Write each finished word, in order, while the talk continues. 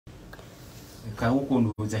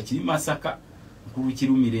kawukondoza kiri Masaka mukulu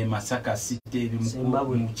kirumire Masaka site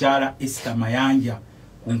mukyala Esther Mayanja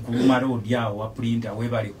kunkuluma road yawo wa printer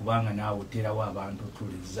webale kubanga nawo oterawo abantu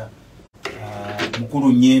tuliza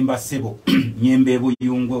mukulu Nyemba Sebo Nyembe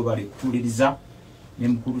Buyungo bale kutuliriza ne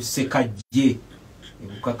mukulu Sekajje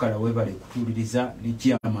Bukakala webale kutuliriza ne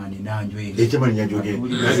chairman Nanjwege chairman Nanjwege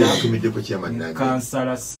naze atumide ko chairman Nanjwege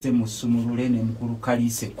kansala Semusumulule ne mukulu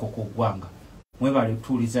Kalise Koko Gwanga webale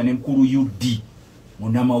kutuliriza ne mukulu UD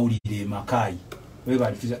munamawulire Makai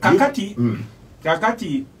webale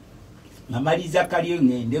kakati amaliza kali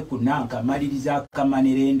ngende kunanka maliriza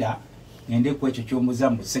kamanerenda ngende kwekyo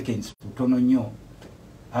kyomuzamu seconds kutono nnyo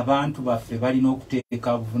abantu baffe balina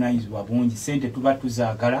okuteeka obuvunanyizibwa bungi sente tuba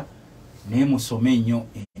tuzaagala naye musome nnyo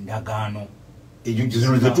endagaano ekyo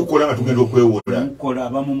kizino zetukola nga tugenda okwewola mukola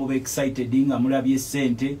abamu muba excited nga mulabye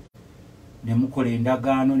sente ne mukola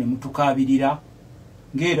endagaano ne mutukaabirira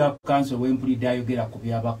ng'era kanso w'empulidde ayogera ku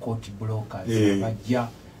byaba court brokers bajja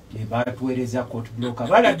batuweereza court broker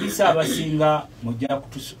balagisa abasinga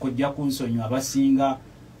kujja kunsonyiwa abasinga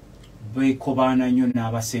bekobaana nnyo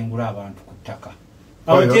n'abasengula abantu ku ttaka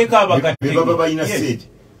abateeka abagadde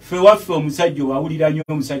ffe waffe omusajja owawulira nnyo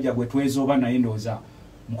omusajja gwe twezooba naye ndowooza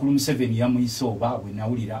mukulu Museveni yamuyise oba bwe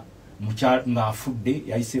nawulira ng'afudde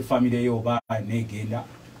yayise famire ye oba neegenda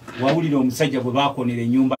wawulira omusajja gwe baakonera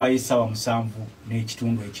ennyumba y'essaawa 7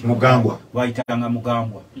 n'ekitundu ekiro bayitanga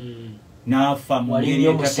Mugambwa nafa mungeri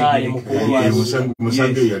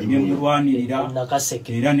nemulwanirira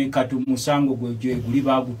era ne katu musango gwe guli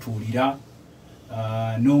bagutuulira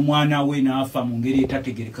n'omwana we nafa mu ngeri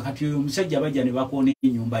etategereka kati oyo omusajja bajja ne bakoona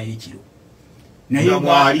ennyumba y'ekiro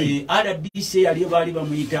naye RDC yali baali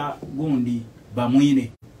bamuyita gundi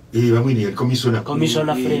Bamwine Bamwine yali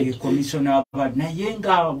commissioner Fred commissioner naye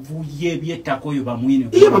nga vuye byettako oyo Bamwine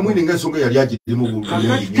Bamwine nga nsonga yali agirimu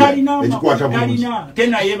talina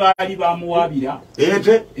tena ye baali bamuwabira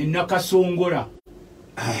Nakasongola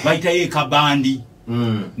bayitayo Kabandi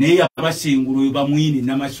naye abasengula oyo Bamwine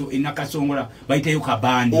Nakasongola bayitayo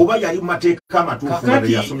Kabandi oba yali mu mateeka amatuufu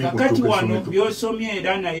kakati wano byosomye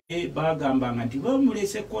era naye bagambanga nti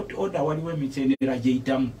bamulese court order waliwo emitendera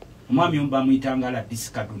gyeyitamu omwami omubamuyitanga la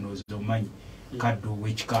disikadunozo omanyi kaddo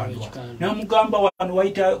w'ekikandwa namugamba wano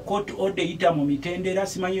wayita court order yita mu mitendera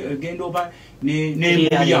simanyi egenda oba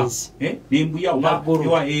nembuya oba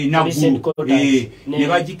naggulu ne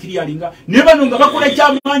bagikiriyalinga ne bano nga bakola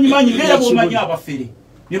kyamaanyimaanyi ngera b'omanyi abafere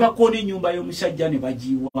ne bakoona ennyumba y'omusajja ne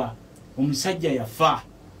bagiwa omusajja yafa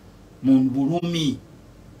mu bulumi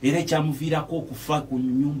era ekyamuviirako okufa ku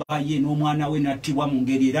nyumba ye n'omwana we nattibwa mu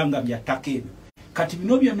ngeri era nga byattaka ebyo kati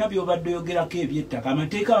bino byonna byobadde oyogerako ebyettaka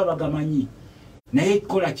amateeka babagamanyi naye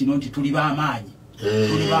kola kino nti tuli b'amaanyi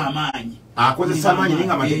akozesa amaanyi naye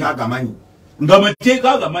nga amateeka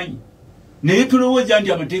agamanyi naye tulowooza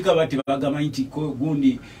nti amateeka bate bagamanyi nti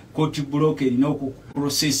gundi court block erina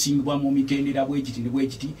okuprocessingibwa mu mitendera bwekiti ne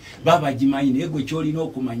bwekiti babagimanyi naye gwe kyolina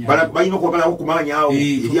okumanya balina okwagalawo okumanya awo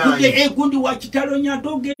gundi wakitalonya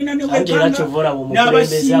togenda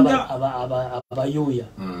abayuya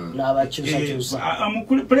n'abakyusakyusa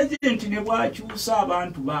pulezidenti ne bwakyusa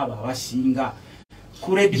abantu baaba abasinga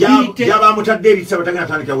yabamutadde ebisa batagenda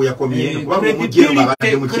tandika we yakomye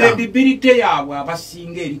credibility yaabwe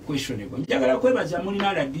abasinga eri questionable njagala kwebaza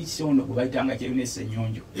mulina RDC ono gwe bayitanga Kyeyunesa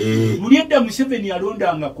Ennyonjo buli edda Museveni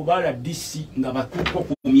yalondanga kuba RDC nga batuuko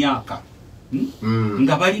ku myaka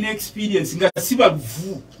nga balina experience nga si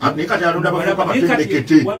baluvu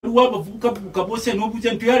waliwo abavubukavubuka bose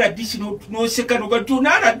n'obuuza nti RDC n'oseka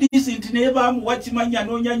nogatuna RDC nti naye bamuwa kimanya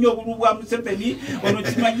anoonya nnyo obululu bwa Museveni ono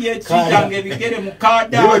kimanyi ekitanga ebigere mu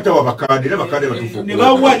kaada ne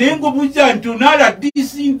bawa naye ng'obuuza nti ona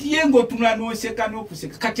RDC nti ye ng'otuna n'oseka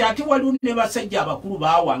n'okuseka kati ate waliwo ne basajja abakulu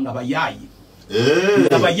baawa nga bayaaye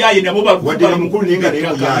abayaye nabo nga mukulu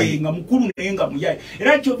naye nga muyaye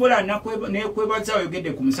era kyobola nekwebaza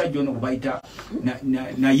oyogedde ku musajja ono gubayita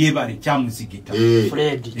nayebale kyamuzigita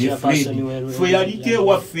fwe yaliko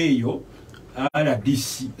ewaffe eyo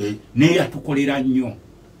RDC naye yatukolera nnyo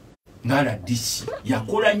nga RDC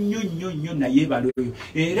yakola nnyo nayebale oyo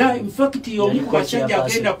era infacti omu ku basajja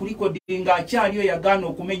agenda kulikodinga akyaliyo yagaana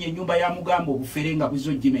okumenya ennyumba ya Mugamba obufere nga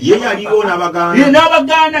buzojjimenya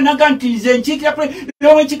n'abagaana naga nti nze nkiikira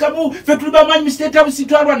wekikamu ffe tuli bamanyi mu State House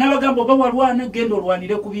twalwa n'abagamba oba walwana genda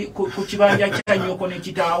olwanire ku kibanja kya nnyoko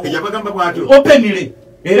n'ekitaawo openire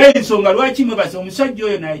era ensonga lwaki mwebaza omusajja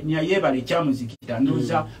oyo nayebala ekyamuzikita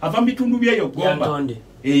ndowooza ava mu bitundu byeyo Gomba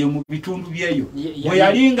eyo mu bitundu byeyo bwe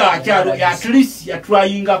yalinga akyalo at least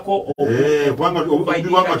yatwayingako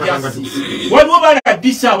waliwo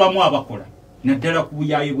baladisa abamu abakola naddala ku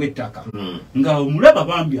buyaye bw'ettaka nga omulaba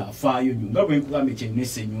bambi afaayo nnyo nga bwe nkugambe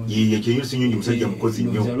Kyenyusi Nnyonyi Kyenyusi Nnyonyi musajja mukozi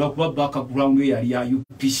nnyo lwakuba background ye yali ya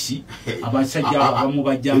UPC abasajja abamu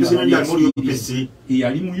bajjanga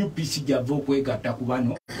yali mu UPC gyava okwegatta ku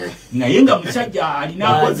bano naye nga musajja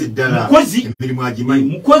alina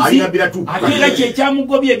mukozi ate era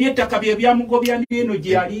kyekyamugobya ebyettaka bye byamugobya n'eno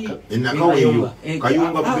gye yali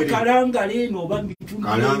Kalanga leeno oba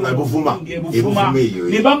Buvuma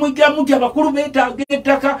ne bamwigamu nti abakulu beetaaga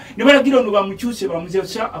ettaka ne balagira ono bamukyuse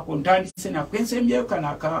bamuzesa akontandise nakwensembyeyo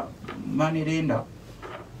kanaka Manerenda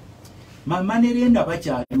Manerenda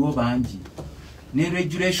bakyaliwo bangi ne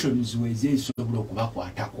regulations wezeesobola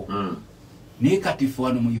okubakwatako naye kati ffe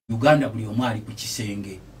wano mu Uganda buli omu ali ku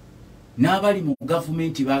kisenge n'abali mu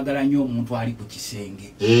gavumenti baagala nnyo omuntu ali ku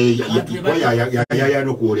kisenge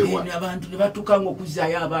abantu ne batuuka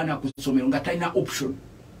ng'okuzzaayo abaana ku ssomero nga talina option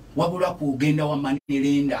wabula kugenda wa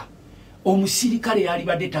Manerenda omusirikale yali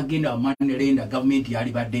badde tagenda wa Manerenda gavumenti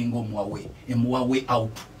yali badde ng'omuwawe emuwawe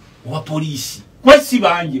out wa poliisi kwesi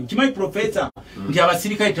bangi kimanyi professor nti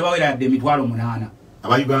abasirikale tebawera yadde emitwalo 8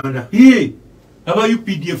 aba Uganda aba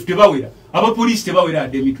UPDF tebawera aba poliisi tebawera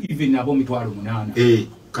yadde even abo mitwalo 8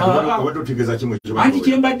 anti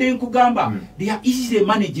kyembadde nkugamba they are easily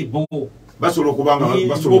manageable basobola kubanga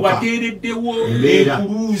bateereddewo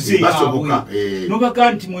ekuluuze basoboka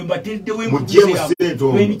nobaga nti mwebateereddewo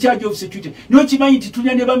ekuluuze in charge of security nokimanyi nti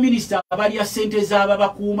tulina ne baminisita abalya ssente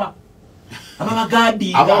z'ababakuuma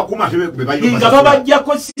ababagaadinga nga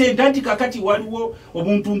babajjako ssente anti kakati waliwo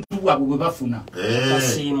obuntuntu bwabwe bwe bafuna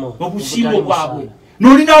obusiimo bwabwe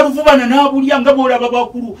n'olina aluvubana n'abulya nga bw'olaba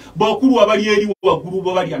bakulu abali eri waggulu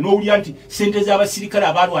bo balya n'owulya nti ssente z'abasirikale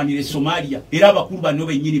abalwanira Somalia era abakulu bano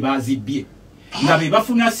bennyini bazibbye nga be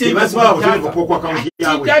bafuna ssente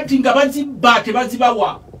ati nga bazibba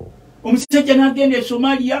tebazibawa omusajja n'agenda e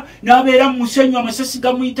Somalia n'abeera mu musenyu amasasi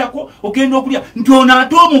gamuyitako ogenda okulya nti ono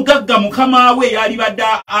ate omugagga mukama we yali badde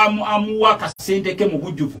amuwa kasente ke mu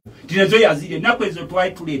bujjuvu nti nazo yazirya ennaku ezo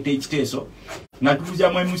twali tuleeta ekiteeso nga tubuuza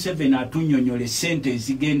mu Museveni atunnyonnyola ssente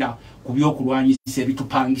ezigenda ku byokulwanyisa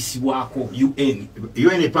ebitupangisibwako UN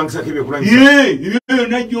epangisako ebyokulwanyisa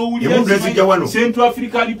najjowulira Central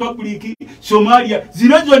African Republic Somalia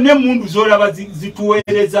zino zonna emmundu z'olaba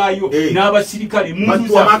zituweerezaayo n'abasirikale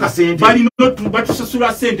balina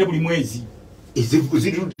batusasula ssente buli mwezi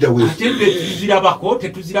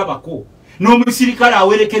tetuzirabako n'omusirikale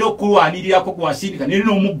awerekera okulwanirirako gwasindika nere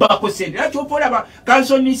n'omubbako ssente era kyova olaba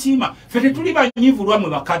kansoni siima ffe tetuli banyiivu lwamwe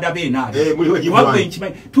bakada beenaali wabwe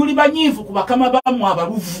nkimanyi tuli banyiivu ku bakama bamu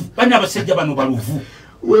abaluvu bana abasajja bano baluvu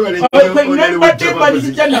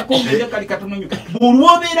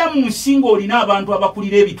bw'olwobeera mu nsi ng'olina abantu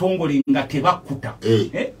abakulira ebitongole nga tebakkuta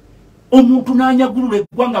omuntu n'anyagulula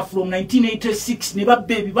eggwanga from 1986 ne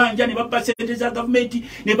babba ebibanja ne babba ssente za gavumenti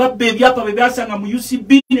ne babba ebyapa bye byasanga mu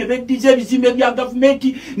UCB ne beddiza ebizimbe bya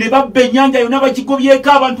gavumenti ne babba ennyanja yonna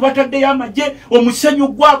bagigobyeko abantu bataddeyo amagye omusenyu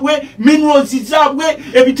gwabwe minerals zaabwe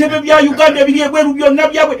ebitebe bya Uganda ebiri ebweru byonna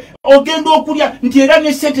byabwe ogenda okulya nti era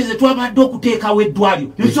ne ssente ze twabadde okuteekawo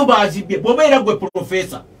eddwaliro nizo baazibye bw'obeera gwe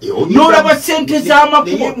profesa n'olaba ssente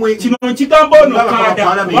z'amakubo kino nkigamba ono kaada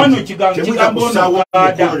wano kigamba ono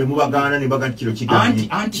kaada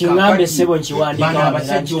kingambe sebo nkiwandika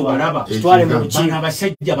abasajja obalaba bano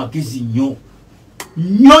abasajja bagezi nnyo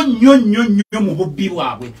nnyo mu bubbi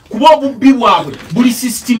bwabwe kuba obubbi bwabwe buli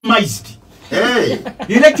systemized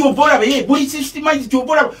era kyova olaba buli systemized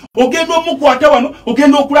kyova olaba ogenda omukwata wano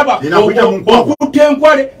ogenda okulaba okutta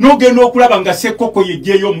enkwale n'ogenda okulaba nga Ssekoko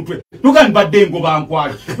yejjeeyo omutwe noga mbadde ngoba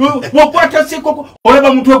nkwale okwata Ssekoko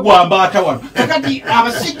olaba mutwe gwambaata wano kakati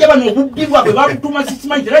abasajja bano obubbi bwabwe babutuma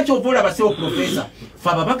systemized era kyova olaba sebo professor fe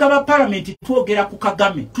ababaka ba parliament twogera ku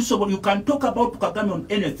Kagame tusobola you can talk about Kagame on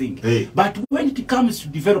anything but when it comes to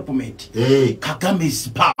development Kagame is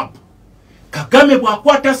pub Kagame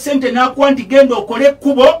bwakwata ssente n'akuwa nti genda okole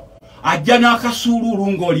ekkubo ajja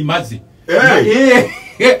n'akasuuluulu ng'olimaze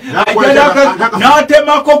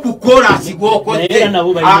n'atemako ku korasi gw'okoze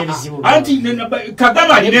anti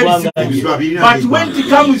Kagame alina ebizibu but when it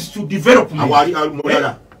comes to development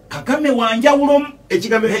Kagame wanjawulo mu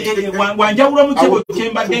kyebo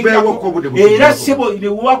kyembadde era sebo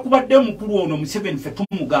wakubadde mukulu ono Museveni ffe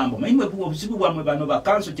tumugamba manyi obuzibu bwamwe bano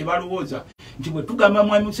bakanso kye balowooza nti bwe tugamba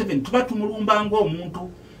mwami Museveni tuba tumulumba ng'omuntu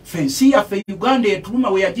fensi ya fe Uganda etuluma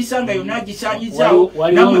we yagisanga yona gisanyizawo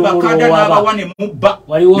namwe bakada n'abawane mubba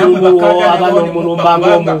namwe bakada n'abawane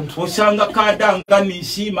mubba osanga kada nga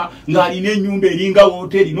nisima ng'alina ennyumba eringa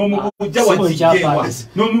hoteli n'omubujja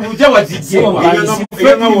wazijjewa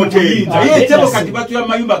etebo kati batula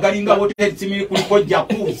mayumba galinga hoteli simiri kuliko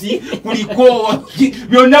jacuzzi kuliko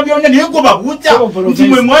byonna naye ngo babuuza nti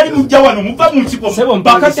mwe mwali mujja wano muva mu nsiko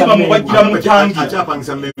bakase bamubajjira mu kyangi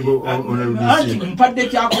mpadde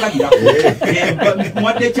kyakulabirako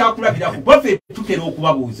mwadde kyakulabirako baffe tutera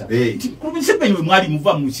okubabuuza Museveni we mwali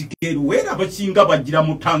muva mu nsiko ero era abasinga bajjira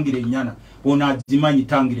mu tangire ennyana ona azimanyi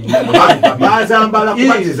tangire ennyana bazambala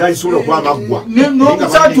kubatiza isula okwamaggwa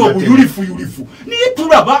n'obusaati obuyulifu niye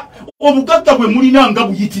tulaba obugagga bwe mulina nga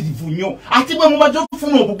buyitirivu nnyo ate bwe mumaze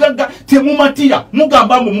okufuna obugagga temumatira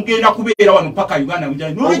mugamba mbu mugenda kubeera wano paka Uganda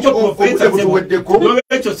mujani n'olwekyo profesa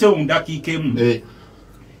sewo mu dakiika emu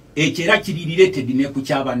ekyo era kiri related ne ku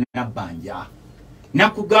ky'abannabbanja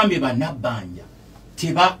nakugambye bannabbanja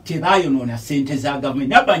tebayonoona ssente za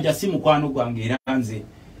gavumenti. Nabbanja si mukwano gwange era nze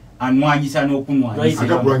anwanyisa n'okunwanyisa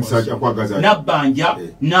Nabbanja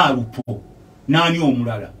Nalupo nani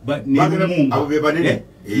omulala ne Lumumba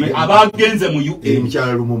abagenze mu UN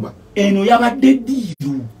eno yabadde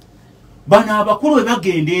ddiiru bano abakulu we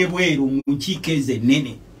bagenda ebweru mu nkiiko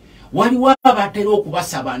ez'ennene waliwo abatera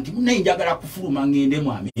okubasaba nti mune njagala kufuluma ngende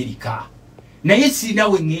mu Amerika naye sina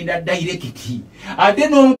we ngenda directi ate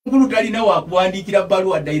n'omukulu talina wakuwandiikira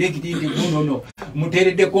bbaluwa directi nti nono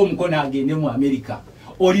muteereddeko omukono agende mu Amerika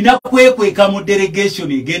olina kwekweka mu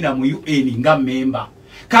delegation egenda mu UN nga memba.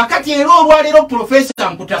 Kakati era olwaleero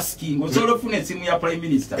Profesa Nkutasikingo osobola ofuna essimu ya Prime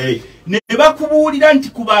Minister ne bakubuulira nti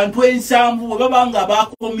ku bantu 7 bwe baba nga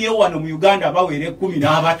bakomyewo wano mu Uganda bawere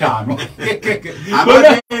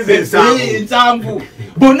 15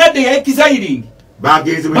 bonna de exiling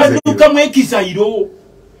baduka mu exile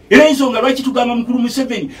era ensonga lwaki tugamba mukulu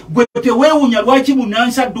Museveni gwe teweewunya lwaki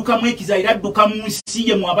Bunansi adduka mu exile adduka mu nsi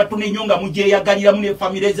ye mu abatono ennyo nga mugyeyagalira mu ne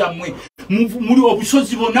famire zammwe muli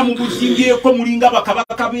obusozi bonna mubuzimbyeko mulinga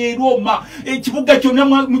bakabaka b'e Roma ekibuga kyonna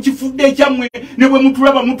mukifudde ekyammwe ne bwe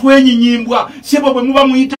mutulaba mutwenyinyibwa sebo bwe muba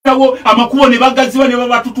muyitawo amakubo ne bagaziba ne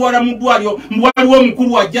babatutwala mu ddwaliro waliwo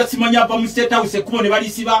omukulu wajja simanya ava mu State House ekkubo ne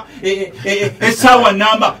balisiba essaawa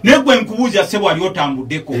namba naye gwe nkubuuza sebo ali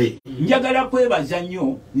otambuddeko njagala kwebaza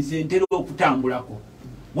nnyo nze ntera okutambulako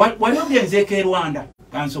wali ogenzeeko e Rwanda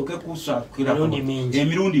kansooke kusakirako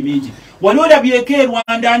emirundi mingi wali olabyeko e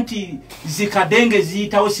Rwanda nti zikadenge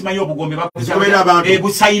ziyitawo simanyi obugombe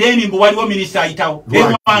busayireni mbu waliwo minisita ayitawo e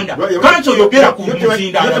Rwanda kanso oyogera ku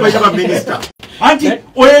muzinda anti e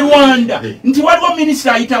Rwanda nti waliwo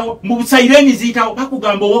minisita ayitawo mbu busayireni ziyitawo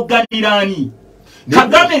bakugamba owogganiraani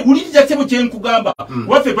Kagame uliriza sebo kyenkugamba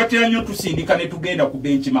waffe batera nnyo tusindika ne tugenda ku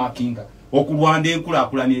benchmarkinga okulwanda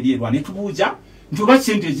enkulaakulanya eri Rwanda ne tubuuza nti oba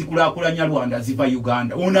ssente zikulaakulanya Rwanda ziva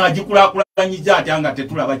Uganda ono agikulaakulanyiza ate nga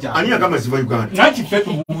tetulaba kyali ani agamba ziva Uganda naki ffe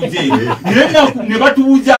tubuuze ne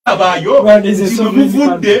batubuuza abaayo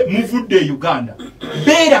muvudde Uganda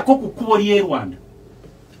beerako ku kkubo ly'e Rwanda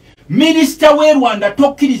minisita w'e Rwanda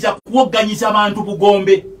tokkiriza kuwogganyiza abantu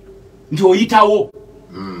bugombe nti oyitawo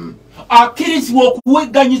akkirizibwa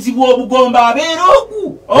okuwegganyizibwa obugombe abeera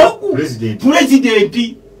ogu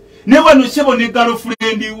pulezidenti ne wano sebo ne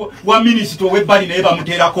girlfriend wa minisita ow'ebbali naye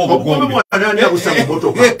bamuteerako obugombe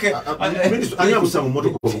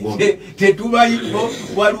tetubayiko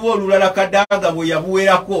waliwo olulala Kadaga bwe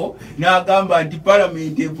yabuwerako n'agamba nti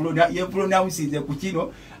palamenti yempronounceize ku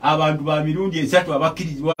kino abantu ba mirundi 3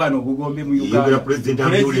 abakkirizibwa wano obugombe mu Uganda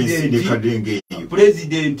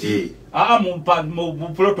pulezidenti mu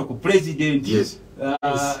protocol president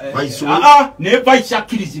ne vice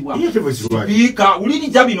akkirizibwa speaker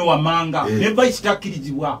uliriza bino wamanga ne vice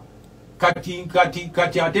takkirizibwa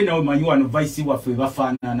kati ate nawe manyi wano vice waffe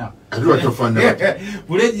bafaanana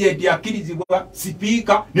president akkirizibwa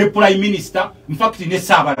speaker ne prime minister in fact ne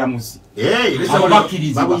saabalamuzi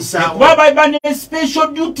kuba baba ne special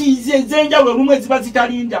duties ezenjawulo olumu eziba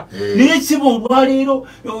zitalinda naye siba olwaleero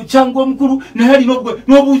kyanga omukulu naye alina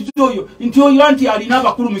n'obuuzi oyo nti oyo anti alina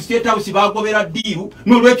abakulu mu State House bagobera ddiiru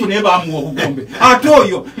n'olwekyo naye bamuwa obugombe ate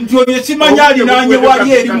oyo nti oyo simanya alinaanye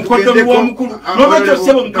wali eri mukodomi w'omukulu n'olwekyo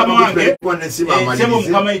sebo mukama wange sebo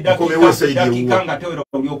mukama dakiika nga tewera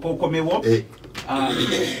olyoka okomewo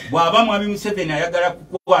bw'aba mwami Museveni ayagala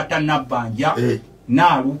kukwata Nabbanja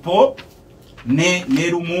Nalupo ne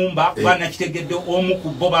Lumumba bana kitegedde omu ku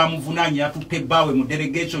bo bamuvunanya yatutte bbawe mu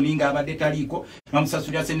delegation nga abadde taliiko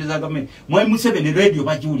namusasulira sente za gavumenti mwami Museveni radio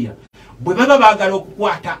bajulia bwe baba baagala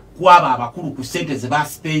okukwata kwaba abakulu ku sente ze ba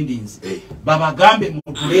spendings babagambe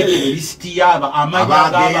mutuleete lisiti yaba amanya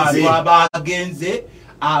g'abantu abagenze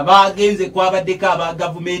abagenze kwabaddeko aba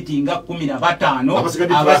gavumenti nga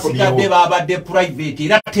 15 abasigadde babadde private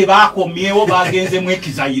era tebakomyewo bagenze mu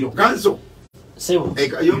ekizayiro kanso sebo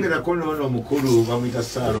yongera kono mukulu bamwita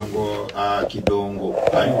Salongo Kidongo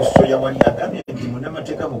ali kusoya wali agamye nti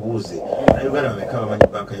munamateeka mubuuze na Uganda bameka bamanyi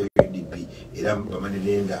banka ya UDP era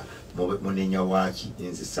bamanirenda munenya waki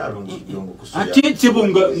enzi Salongo Kidongo kusoya ati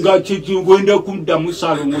kibunga nga kigwenda kumdamu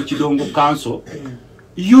Salongo Kidongo kanso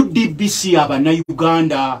UDBC abana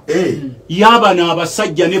Uganda yaba na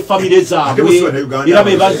abasajja ne family zaabwe era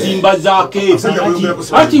be bazimba zake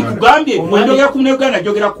ati kugambye mwendogera ku Uganda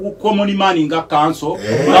jogera ku common man nga kanso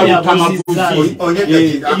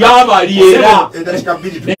Luttamaguzi yaba liera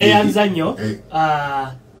eyanza nnyo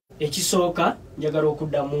ekisooka njagala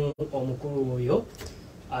okuddamu omukulu oyo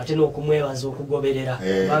ate n'okumwebaza okugoberera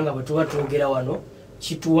kubanga bwe tuba twogera wano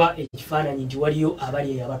kituwa ekifaananyi nti waliyo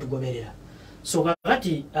abali abatugoberera so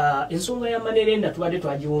kakati ensonga ya manerenda tubadde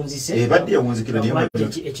twagiwunzise badde yawunzikira niyo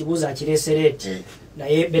ekibuuzo akireserete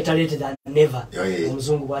naye better late than never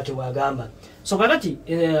omuzungu bwate bwagamba so kakati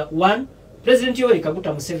one president Yoweri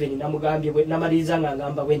Kaguta Museveni namugambye namaliriza nga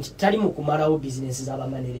ngamba bwe nti tali mu kumalawo bizinesi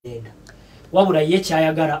z'abamanerenda wabula ye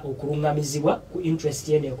kyayagala okulungamizibwa ku interest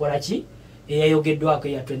ye nekola ki eyayogeddwako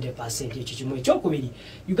eya 20% ekyo kimu ekyokubiri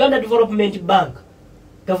Uganda Development Bank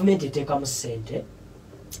gavumenti eteekamu ssente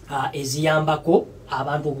eziyambako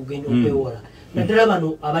abantu okugenda okwewola naddala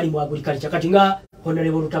bano abali mu agriculture kati nga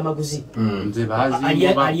Honorable Luttamaguzi nze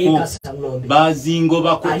bazingo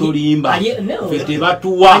bakotolimba fete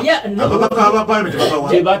batuwa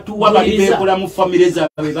tebatuwa bali bekola mu family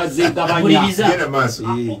zaabwe bazegabanya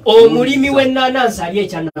omulimi w'ennaanansi ali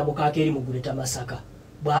ekyannamukaka eri mu Guleta Masaka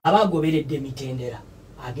bw'aba agoberedde emitendera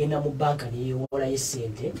agenda mu banka neyewola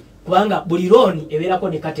y'essente kubanga buli looni ebeerako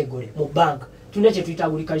ne category mu banka tulina kye tuyita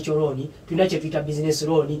agriculture loan, tulina kye tuyita business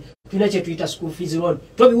loan, tulina kye tuyita school fees loan.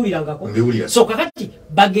 Tobiwulirangako. So kakati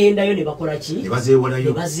bagendayo ne bakola ki? Ne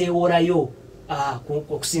bazeewolayo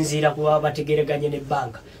okusinziira ku bategereganye ne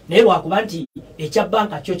banka. Naye lwakuba nti ekya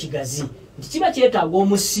banka kyo kigazi. Nti kiba kyetaaga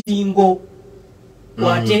omusingo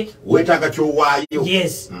wate wetaaga kyowaayo.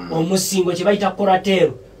 Yes, omusingo kye bayita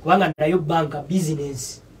collateral kubanga nayo banka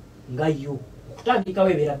business nga yo. Kutandika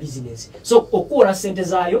webera business. So okuwola sente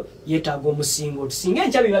zaayo yetaaga omusingo. Tusinga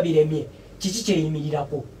enkya biba biremye kiki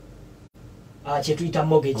kyeyimirirako kye tuyita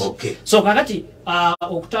mortgage. Okay. So kakati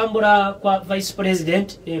okutambula kwa vice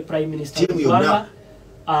president prime minister Rwanda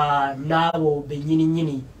nabo benyini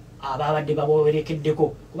nyini ababadde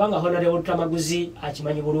babowerekeddeko kubanga Honorable Luttamaguzi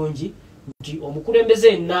akimanyi bulungi nti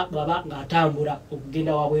omukulembeze na baba ng'atambula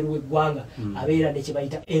okugenda wabweru w'eggwanga abeera ne kye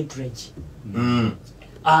bayita entourage.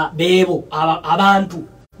 Bebo abantu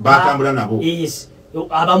batambula nabo. Yes.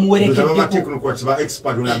 Abamuwerekeddeko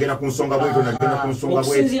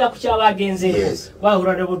okusinziira ku kyabagenzeeko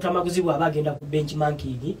Honorable Luttamaguzi bw'abagenda ku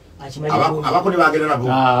benchmarking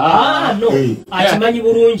akimanyi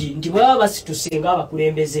bulungi nti bw'aba basituse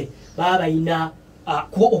ng'abakulembeze baba balina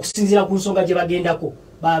okusinziira ku nsonga gye bagendako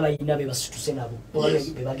baba balina be basituse nabo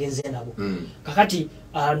be bagenze nabo. Kakati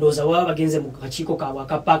ndowooza bw'aba bagenze mu kakiiko kaabwe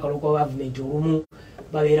akapaaka local government olumu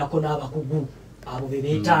babeerako n'abakugu abo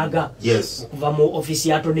beetaaga okuva mu ofisi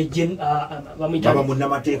ya Attorney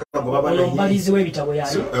omubalizi w'ebitabo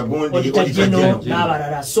yaani Auditor General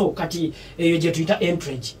n'abalala. So kati eyo gye tuyita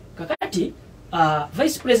entourage. Kakati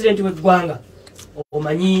Vice President w'eggwanga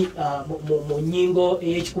omanyi mu nnyingo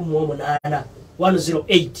ey'ekikumi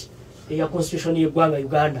 108 eya Constitution y'eggwanga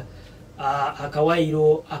Uganda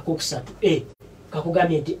akawaayiro akokusatu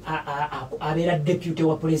kakugambye nti abeera deputy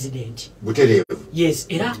wa president. Butereevu. Yes,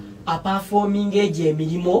 era performing egyo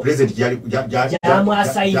emirimu president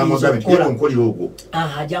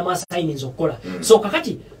gyamwasayiniza okukola. So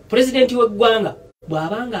kakati president w'eggwanga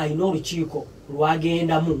bw'abanga alina olukiiko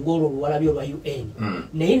lwagendamu ng'olwo luwalabi olwa UN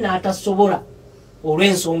naye n'atasobola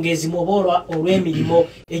olw'ensonga ezimu oba olw'emirimu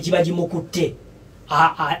egiba gimukutte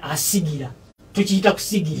asigira, tukiyita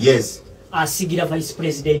kusigira. Yes. Asigira vice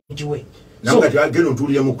president we.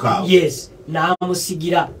 Yes,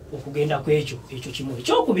 namusigira okugenda ku ekyo kimu.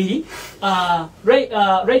 Ekyokubiri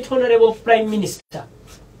right honorable prime minister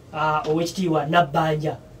owekitiibwa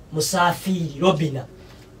Nabbanja Musafiri Robina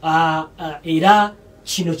era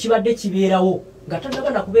kino kibadde kibeerawo nga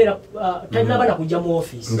tanaba na kujja mu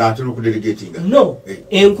office no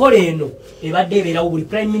enkola eno ebadde ebeerawo buli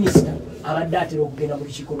prime minister abadde atera okugenda mu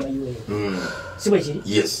lukiiko lwa UN. Si bwe kiri?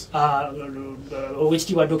 Yes.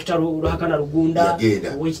 Owekitiibwa Dr. Ruhakana Rugunda,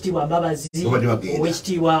 owekitiibwa Mbabazi,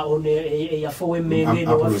 owekitiibwa eyafa ow'Emmenge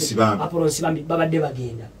Apollo Nsibambi babadde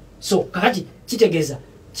bagenda. So kakati kitegeeza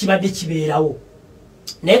kibadde kibeerawo.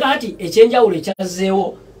 Naye kakati ekyenjawulo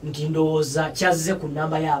ekyazzeewo nti ndowooza kyazze ku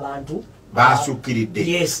nnamba y'abantu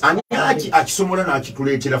basukiridde ani akisomola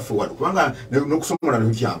n'akituleetera forward kubanga n'okusomola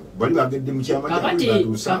nkyangu bali bagedde mu kyama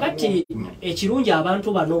kakati ekirungi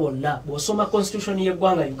abantu bano bonna bw'osoma constitution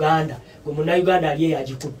y'eggwanga Uganda gwe munnayuganda ali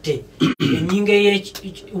eyagikutte ennyingo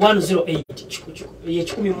ye108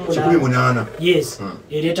 ye18 yes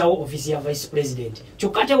ereetawo office ya vice president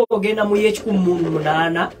kyokka te bw'ogenda mu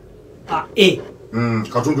ye18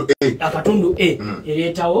 akatundu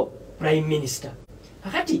ereetawo prime minister.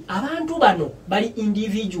 Kakati abantu bano bali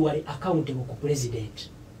individually accountable ku president.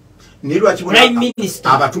 Prime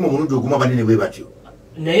minister abatuma omulundi oguma banene bwe batyo.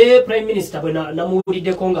 Naye prime minister bwe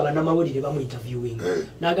namuwuliddeko nga bannamawulire bamu interviewing.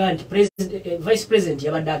 Naga nti vice president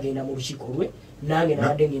yabadde agenda mu lukiiko lwe nange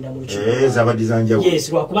nabadde ngenda mu lukiiko. Zabadde zanjawulo.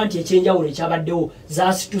 Yes, lwakuba nti ekyenjawulo ekyabaddewo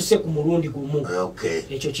zasituse ku mulundi gumu.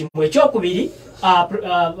 Ekyo kimu. Ekyokubiri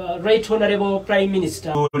right honorable prime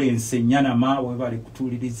minister Nsenyanama we bali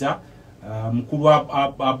kutuuliriza mukulu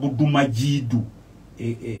Abudumajidu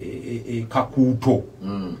Kakuto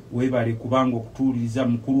webale kubanga okutuuliriza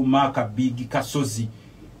mukulu Maka Bigi Kasozi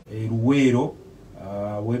Luwero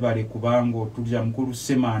webale kubanga otuuliriza mukulu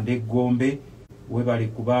Semande Gombe webale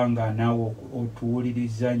kubanga nawo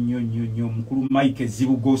otuuliriza nnyo mukulu Mike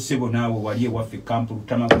Zibugosebo nawo wali ewaffe kampu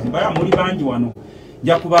Luttamaguzi bala muli bangi wano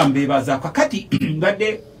nja kuba mbeebaza kakati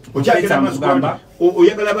mbadde okyagenda mazugamba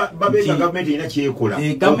oyagala babega government ina kyekola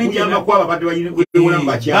okuyamba kwaba badde bayiwola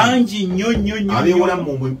bangi nnyo abewola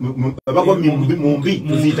bagwa mu mbi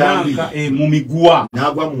tuzitambi mu migwa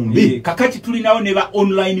nagwa mu mbi kakati tulinawo ne ba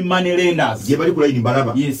online money lenders je bali kulayini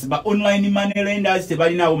balaba yes ba online money lenders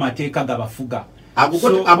tebalinawo mateeka gabafuga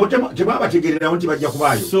abo tebabategerera nti bajja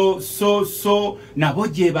kubaayo so nabo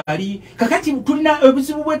gye bali kakati tulina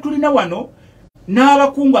obuzibu bwe tulina wano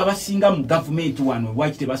n'abakungu abasinga mu government wano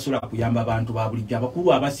lwaki tebasobola kuyamba abantu ba bulijjo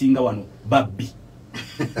abakulu abasinga wano babbi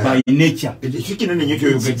by nature si kinene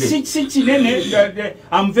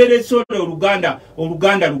I'm very sorry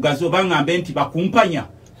oluganda lugazi obaŋŋambe nti bakumpanya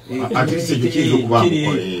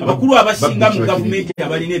abakulu abasinga mu gavumenti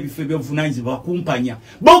abalina ebifo ebyobuvunaanyizibwa bakumpanya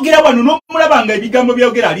boogera wano n'omulaba nga ebigambo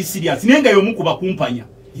byogera ali serious naye nga y'omu ku bakumpanya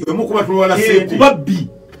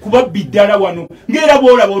kuba biddala wano ngera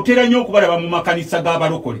boolaba otera nnyo okubalaba mu makanisa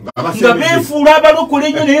g'abalokole nga beefuula abalokole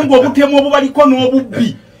ennyo naye ng'obutemu obubaliko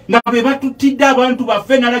n'obubbi nga be batuttidde abantu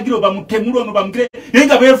baffe nalagiro bamutemula ono bamugire naye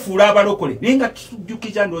nga beefuula abalokole naye nga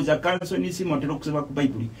tujjukiza ndowooza kansonisimu otera okusoma ku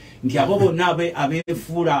bayibuli nti abo bonna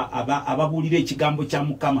abeefuula ababuulira ekigambo kya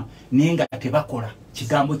Mukama naye nga tebakola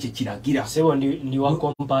kigambo kye kiragira sebo ndi wa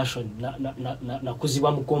compassion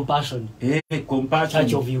nakuzibwa mu compassion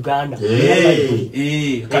Church of Uganda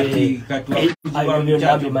kati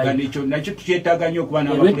nakyo tukyetaaga nnyo okuba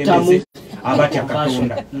n'abakulembeze abatya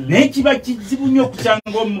Katonda naye kiba kizibu nnyo okusanga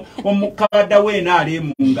omukabada weena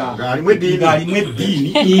alimu ng'alimu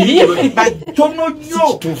eddiini batono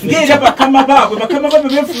nnyo ng'era bakama baabwe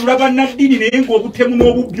beefuula bannaddiini naye ng'obutemu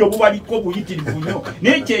n'obubbi obubaliko buyitirivu nnyo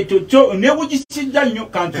naye kyekyo nebugisijja nnyo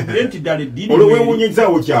kansubire nti ddala eddiini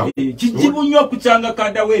olwewunyizaawo kyawe kizibu nnyo okusanga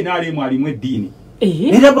kada weena alimu eddiini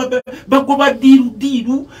era bagoba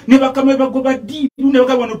diiru ne bakama bagoba diiru ne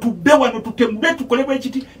bakaba wano tubbe wano tutemule tukole bwe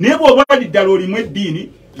kiti naye bw'oba ddala olimu eddiini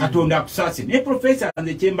Katonda akusaasire naye profesa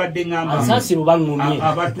nze kyembadde ŋŋamba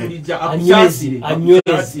abatuliza akusaasire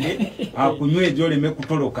akunyweza oleme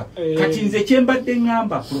kutoloka kati nze kyembadde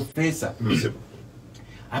ŋŋamba profesa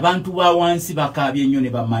abantu ba wansi bakaabye nnyo ne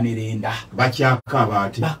bamanerenda bakyakaaba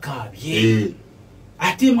ate bakaabye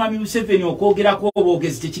ate mwami Museveni okwogerako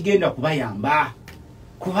oboogezi tekigenda kubayamba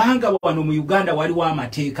kubanga wano mu Uganda waliwo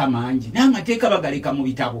amateeka mangi n'amateeka bagaleka mu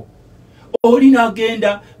bitabo oli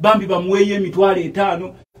n'agenda bambi bamuweeyo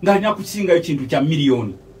 $5,000 ng'alina kusingayo kintu kya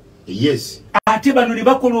miliyoni yes ate bano ne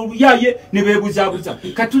bakola oluyaaye ne beebuzaabuza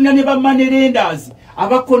katulina ne bamanerenders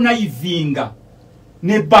abakonayivinga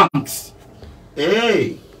ne banks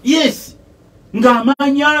yes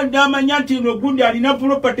ng'amanya nti ogundi alina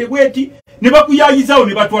property bweti ne bakuyaayizawo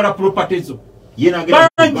ne batwala property zo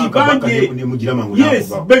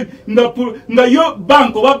yes nga yo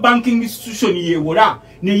bank oba banking institution yeewola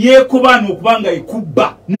ne yeekobaana okubanga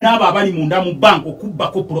ekubba n'abo abali munda mu bank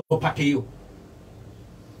okubbako property yo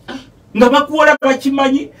nga bakuwola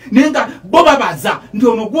bakimanyi naye nga bo babaza nti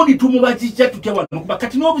ono gundi tumubazijja tutya wano kuba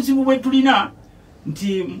kati n'obuzibu bwe tulina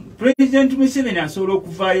nti President Museveni asobola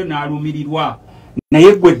okuvaayo n'alumirirwa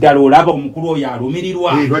naye gwe ddala olaba omukulu oyo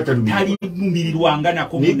alumirirwa talilumirirwanga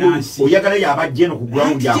nako munansi oyagala yabajje no ku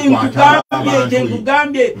ground yakwata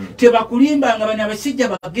nkugambye tebakulimbanga bano abasajja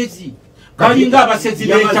bagezi balinga abasezi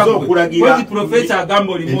b'ekyagwe kwezi profesa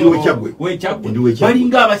agamba olimu w'ekyagwe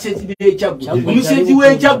balinga abasezi b'ekyagwe omusezi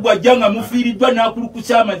w'ekyagwe ajja nga mufiiriddwa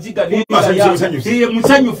n'akulukusa amaziga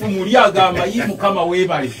musanyufu muli agamba yi mukama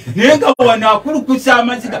weebale naye nga wano akulukusa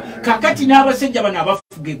amaziga kakati n'abasajja bano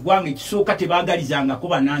abafuga eggwanga ekisooka tebaagalizangako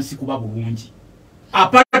bannansi kuba bulungi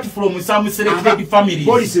apart from some selected families.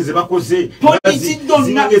 Policies bakoze. Policies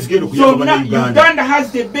Uganda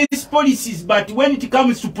has the best policies, but when it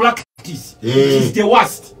comes to practice, it is the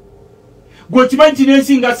worst. Gochimanchi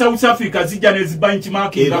nensinga South Africa zija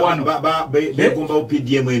nezibenchmarking wano. Begomba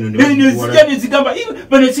OPDM eno ne zija nezigamba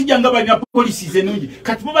bano sijja ngaba na policies enungi.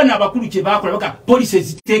 Kati bo bana abakulu kye bakola baka policies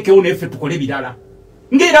ziteekewo n'effe tukole birala.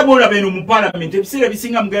 Ngera bola beno mu parliament ebisera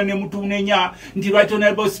bisinga mugane mutunenya ndi right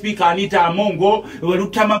honorable speaker Anita Amongo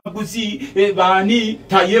Luttamaguzi bani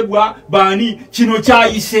tayebwa bani kino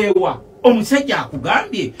kyayiseewa omusajja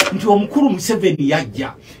akugambye nti omukulu Museveni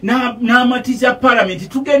yajja n'amatiza parliament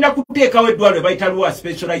tugenda kuteekawo eddwaliro bayita Luwa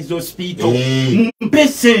specialized hospital mumpe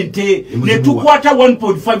sente ne tukwata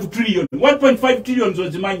 1.5 trillion 1.5 trillion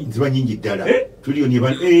zozimanyi ziba nyingi ddala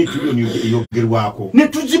trillion eyogerwako ne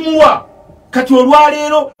tuzimuwa kati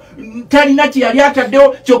olwaleero talina kyeyali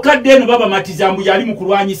ataddewo kyokka eno baba matizambu yali mu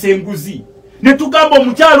kulwanyisa enguzi ne tugamba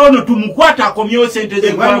omukyalo ono tumukwata akomyewo sente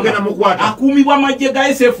z'eggwanga akuumibwa amagye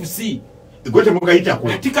ga SFC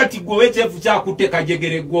kati gwe SFC akutte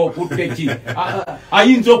kajegere gwe okutte ki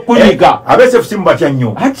ayinza okukunyiga ab'SFC mubatya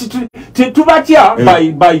nnyo tetubatya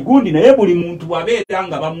by good naye buli muntu bwabeera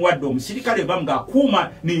nga bamuwadde omusirikale bamu ng'akuuma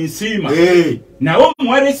n'ensiima nawe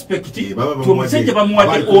omuwa respect omusajja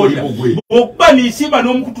bamuwadde order okuba n'ensiima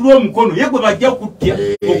n'omukutu lw'omukono ye gwe bajja okuttya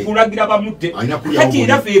okulagira bamutte kati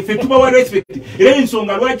era ffe tubawa respect era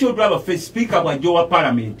ensonga lwaki otulaba ffe speaker bw'ajja owa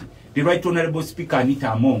parliament the right honorable speaker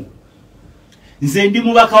Anita Amongo nze ndi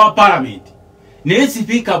mubaka wa parliament naye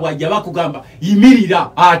sipiika bwajja bakugamba yimirira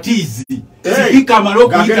atiizi sipiika amala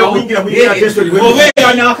okuyitawo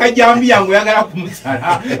obeera n'akajambiya ngu oyagala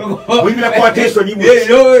kumusala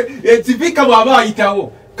sipiika bw'aba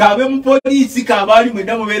ayitawo kabe mu poliisi kabaali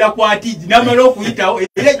mwenda mubeera kwatiiji n'amala okuyitawo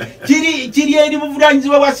kiri eri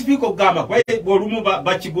buvunanyizibwa bwa sipiika okugamba olumu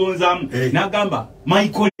bakigonzaamu n'agamba my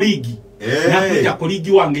colleague nakuita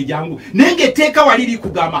koligi wange jangu nenge teka waliri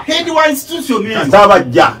kugamba head wa institution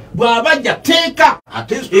sabajja bwabajja teka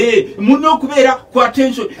muno kubeera ku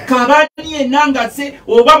attention kabani enangase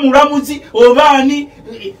oba mulamuzi oba ani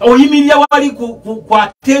oyimirya wali ku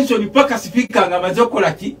attention paka speaker nga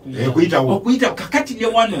bazokola ki okuyita kakati ne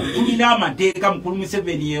wano tulina amateeka mukulu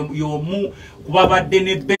Museveni yomu kubabadde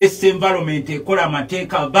ne best environment ekola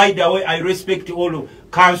amateeka. By the way, I respect all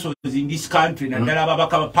councils in this country naddala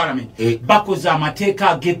ababaka ba parliament bakoze amateeka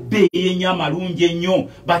ag'ebbeeyi y'ennyama malungi ennyo,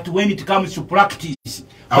 but when it comes to practice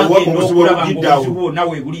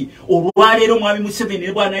nawe buli olwaleero mwami Museveni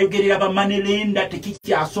ne bw'anayogerera bamanerenda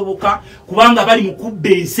tekikyasoboka kubanga bali mu kubba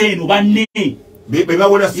ensi eno banne be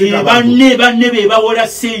bawola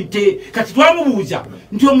ssente. Kati twamubuuza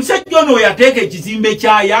nti omusajja ono yateeka ekizimbe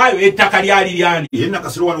kyayayo ettaka lyali lyani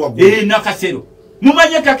Nakasero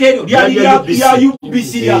mumanye ettaka eryo lyali lya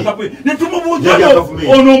UBC lyakapwe ne tumubuuza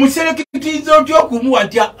ono omuserekitiiza otya okumuwa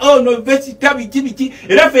nti ono invesita biki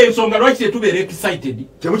era ffe ensonga lwaki tetubeera excited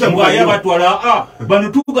ng'aye batwala bano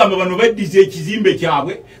tugamba bano beddiza ekizimbe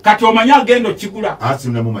kyabwe kati omanye agenda okigula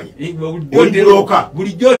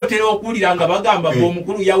bulijjo otera okuwulira nga bagamba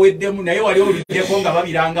omukulu yaweddemu naye wali owuliddeko nga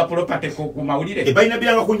babiranga property ku mawulire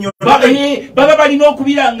baba balina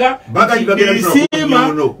okubiranga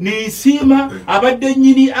n'ensiima abadde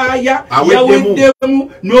nnyini aya yaweddemu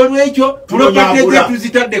n'olwekyo property ze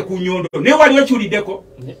tuzitadde ku nyondo naye wali okiwuliddeko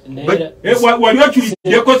wali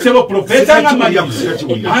okiwuliddeko sebo profesa ngamanyi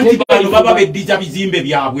anti bano baba beddiza bizimbe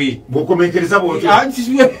byabwe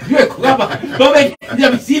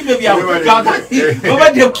babeddiza bizimbe byabwe kakati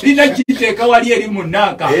babadde kulina kiteeka wali eri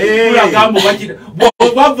munnanka kulagamba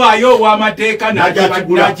bavaayo ow'amateeka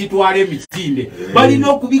nakitwala emisinde balina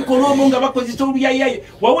okubikola omwo nga bakozesa oluyayaye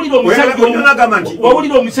wawulira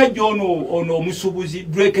omusajja ono omusuubuzi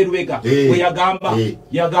Drake Lubega bwe yagamba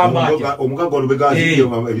yagamba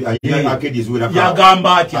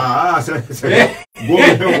atya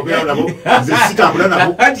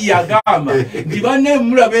kati yagamba nti banne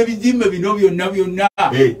mulaba ebizimbe bino byonna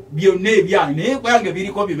ebyange naye kwange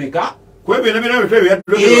biriko bimeka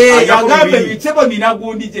yagamba ebisebo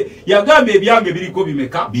ninagundize yagamba ebyange biriko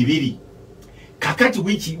bimeka bibiri kakati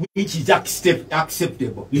which is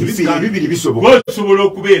acceptable bibiri bisobola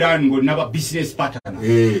okubeera ng'olina ba business partner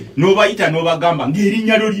n'obayita n'obagamba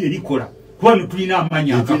ng'erinnya lyo lyerikola kwanu tulina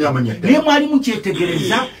amanya naye mwali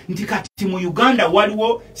mukyetegereza nti kati mu Uganda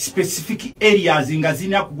waliwo specific areas nga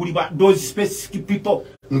zina kugulibwa those specific people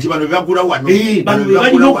nti bano bagula wano bano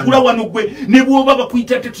balina okugula wano gwe ne bwoba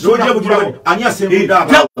bakuyita tetusobola kugula ani asembunda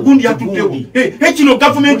gundi yatuddewo ekino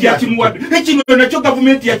gavumenti yakimuwadde ekino nakyo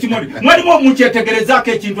gavumenti yakimuwadde mwalimu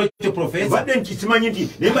omukyetegerezaako ekintu ekyo profesa badde nkikimanyi nti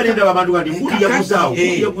naye balenda abantu gandi gundi yaguzaawo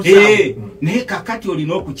naye kakati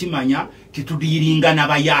olina okukimanya titudiiringa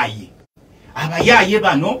n'abayaaye abayaye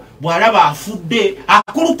bano bwalaba afudde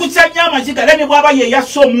akulukusa nnyo amaziga era ne bwaba ye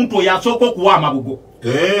yassa omuntu oyo asooka okuwa amabugo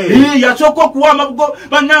yasooka okuwa amabugo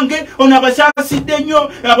bannange ono abasaasidde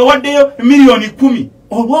nnyo abawaddeyo miliyoni 10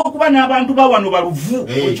 olw'okuba n'abantu bawano baluvu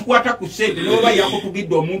okikwata ku ssente noba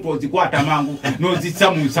yakutugidde omuntu ozikwata mangu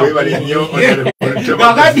n'ozissa mu nsawo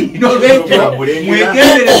kakati nolwekyo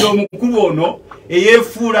mwegendereza omukulu ono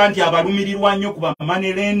eyefuula nti abalumirirwa nnyo kuba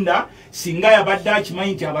manerenda singa yabadde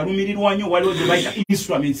akimanyi nti abalumirirwa nnyo waliwo ze bayita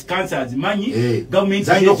instruments cancers manyi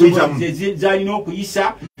gavumenti zalina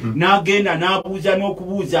okuyisa n'agenda n'abuuza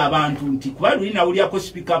n'okubuuza abantu nti kuba luli nawulyako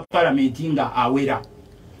speaker parliament nga awera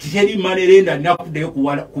titeri manerenda nakuddeyo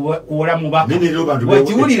kuwola mubaka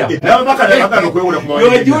wakiwulira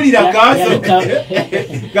wakiwulira kaso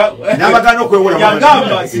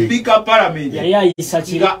yagamba speaker parliament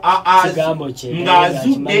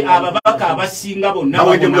ng'azudde ababaka abasinga bonna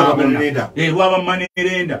lwaba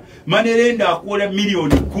manerenda akuwola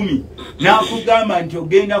miliyoni 10 n'akugamba nti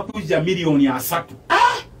ogenda kuzza miliyoni 3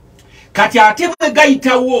 kati ate bwe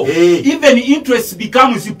gayitawo even interest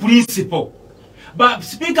becomes principle ba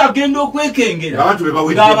speaker agenda okwekengera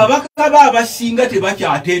ng'ababaka ba abasinga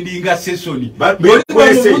tebakyatendinga sesoni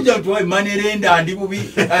bolibamubuuza nti manerenda ndi bubi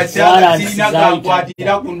sirina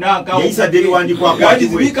kankwatira ku nankaati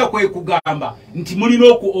speaker kwe kugamba nti mulina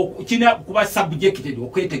kina kuba subjected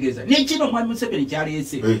okwetegereza nekino omwami Museveni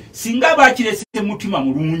kyaleese singa bakirese mutima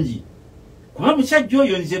mulungi kuba musajja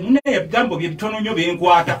oyo nze mune ebigambo bye bitono nnyo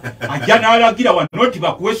benkwata ajja n'alagira wano ti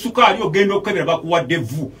bakuwa essukaali ogenda okukebera bakuwadde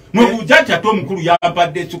vvu nobuuza ati ate omukulu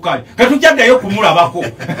yampadde essukaali katujjaddayo kumulabako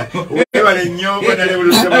ebale nnyo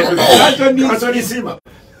banalebulusema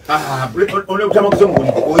olutamaguzi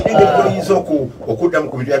omuguliko olina engeri okuddamu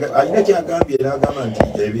ku bintu alina kyagambye era agamba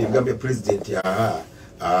nti ebigambo bya pulezidenti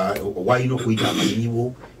walina okuyita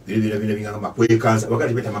amayiniwo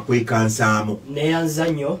wakati beta makwekansaamu neyanza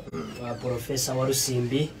nnyo Profesa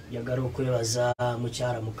Walusimbi yagala okwebaza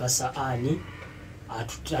mukyala Mukasa Ani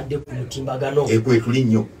atutadde ku mutimbagano tuli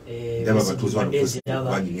nnyo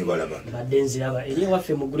badde nziraba eri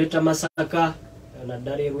waffe mu Greater Masaka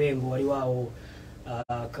naddala Lwengo waliwo awo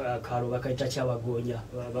kalo bakaita kyawagonya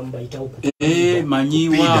bamu bayitawo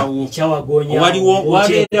manyiwaawo kyawagonya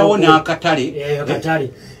wabeerawo n'akatale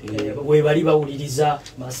akatale we bali bawuliriza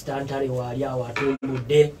masitantale waali awo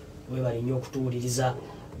atumbudde we bali nnyo okutuwuliriza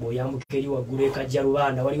bw'oyambuka eri waggulu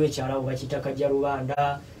ekajjalubanda waliwo ekyalawo bakiyita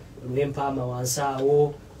kajjalubanda lw'empaama wansi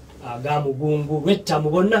awo agamugungu lwettamu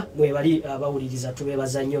bonna mwe bali bawuliriza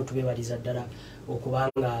tubeebaza nnyo tubeebaliza ddala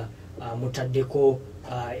okubanga mutaddeko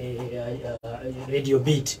radio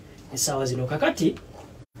beat essaawa zino kakati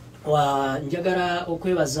njagala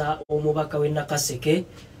okwebaza omubaka w'e Nakaseke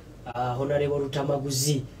Honorable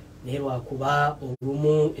Luttamaguzi naye lwakuba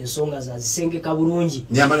olumu ensonga zazisengeka bulungi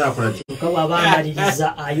nkawa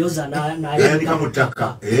abamaliriza ayoza n'ayandika mu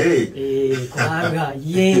ttaka kubanga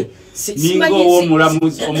ye ningo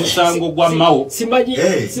omulamuzi omusango gwa mawo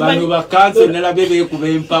bano bakanso nalabe beekuba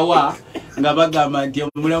empawa nga bagamba nti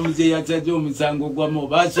omulamuzi eyasaze omusango gwa mawo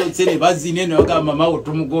basoose ne bazine ne bagamba mawo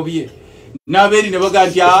tumugobye n'abeeri ne bagamba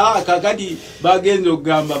nti kakati bagenze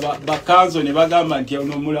okugamba bakanso ne bagamba nti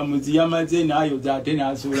ono omulamuzi yamaze n'ayoza ate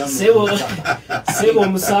n'asuulamu sebo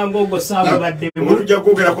omusango ogwo saagubaddemu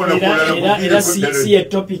era si ye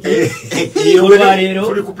topic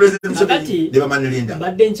olwaleero kakati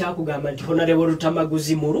mbadde nkyakugamba nti Honorable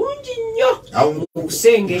Luttamaguzi mulungi nnyo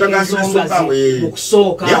okusengeka ensonga ze mu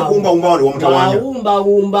kusooka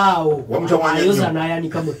awumbawumbaawo ayoza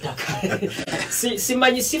n'ayanika mu ttaka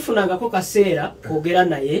simanyi sifunangako kaseera kwogera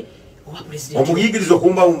naye omuyigiriza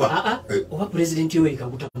okumbawumba oba pulezidenti Yoweri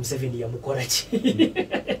Kaguta Museveni yamukola ki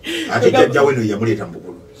ate jjajjawe no yamuleeta mu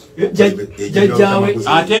bukulu jjajjawe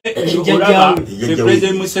ate olaba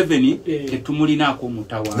President Museveni tetumulinaako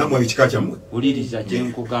omutawaana namwe ekika kyammwe uliriza kye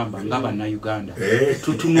nkugamba nga bannayuganda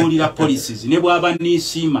tutunuulira policies ne bw'aba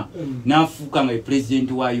neesiima n'afuuka nga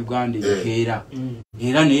pulezidenti wa Uganda enkeera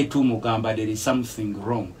era naye tumugamba there is something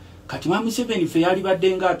wrong kati Mwami Museveni fe yali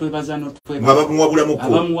baddenga atwebaza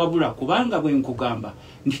abamuwabula kubanga bwe nkugamba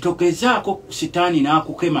nditokezaako sitaani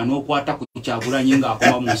n'akukema n'okwata ku Kyagulanyi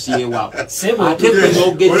ng'akoma mu nsi y'ewaabwe ate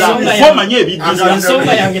omanye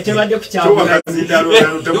ensonga yange tebadde ku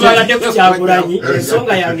Kyagulanyi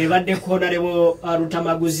ensonga yange ebadde Honorable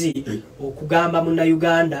Luttamaguzi okugamba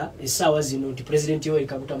munnayuganda essaawa zino nti pulezidenti Yoweri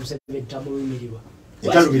Kaguta Museveni tamulumirirwa.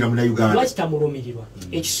 Lwaki tamulumirirwa?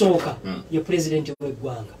 Ekisooka ye pulezidenti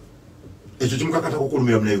w'eggwanga. Ekyo kimukakata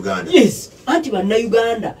kukulumira munnayuganda. Yes, anti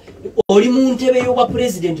bannayuganda oli mu ntebe y'obwa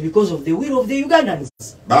president because of the will of the Ugandans.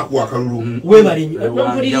 Bakuwa akalulu.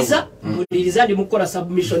 Mpuliriza ndi mukola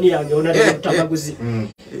submission yange Honorable Luttamaguzi.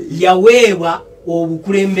 Yaweebwa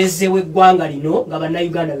obukulembeze w'eggwanga lino nga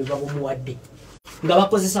bannayuganda be babumuwadde. Nga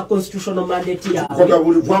bakozesa constitutional mandate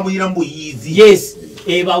yaabwe. Yes,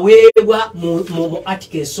 ebaweebwa mu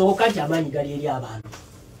article esooka nti amaanyi gali eri abantu.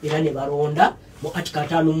 Era ne balonda mu article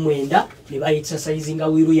 5 ne ba-exercisinga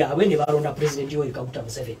wiru yaabwe ne balonda President Yoweri Kaguta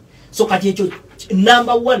Museveni. So kati ekyo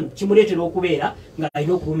number 1 kimuleetera okubeera nga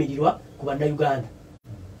alina okulumirirwa ku bannayuganda.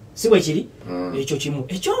 Si bwe kiri? Ekyo kimu.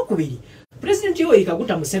 Ekyokubiri, President Yoweri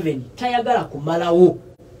Kaguta Museveni tayagala kumalawo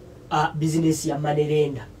bizinesi ya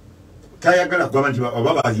Manerenda. Tayagala kuba nti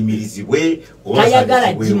oba bayimirizibwe oba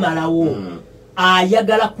tayagala gimalawo.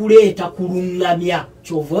 Ayagala kuleeta kulungamya.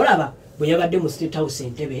 Kyova olaba bwe yabadde mu State House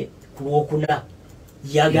Entebbe ku Lwokuna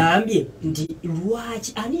yagambye nti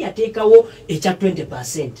lwaki ani yateekawo ekya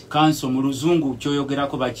 20%. Council mu luzungu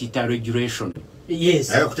kyoyogerako bakiyita regulation.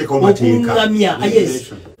 Yes. Okulungamya.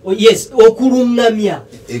 Yes. Okulungamya.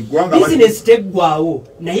 Business teggwawo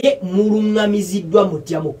naye mulungamiziddwa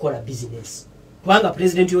mutya mukola business. Kubanga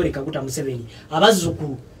President Yoweri Kaguta Museveni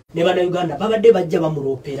abazzukulu ne bannayuganda babadde bajja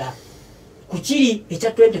bamuloopera kukiri ekya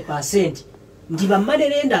 20%. Ndi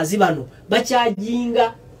bamanerenda bano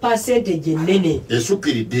bakyajinga percentage ennene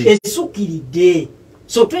esukkiridde.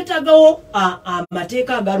 So twetagawo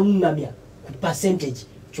amateeka agalungamya ku percentage.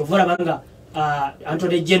 Kyova olabanga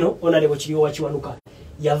Anthony General Honorable Kiriwo Wakiwanuka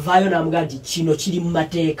yavaayo n'amugaa nti kino kiri mu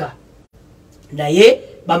mateeka naye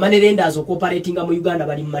bamanerenda okoperatinga mu Uganda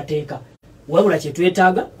bali mu mateeka. Wabula kye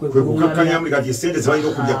twetaaga kwe kukakkanya sente zibalina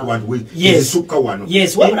okujja ku bantu ezisukka wano.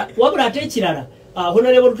 Yes, wabula ate ekirala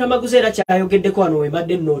Honorable Luttamaguzi era kyayogeddeko wano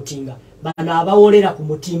webadde nootinga bano abawolera ku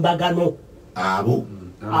mutimbagano.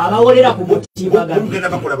 Abawolera ku mutimbagano.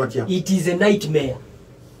 It is a nightmare.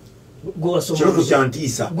 Kiroto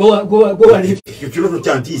kyantiisa.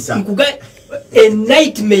 A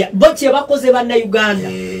nightmare. Bo kye bakoze bannayuganda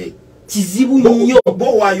kizibu nnyo.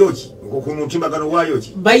 Bo waayoki ku mutimbagano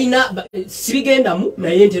waayoki bayina sibigendamu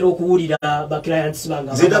naye ntera okuwulira ba clients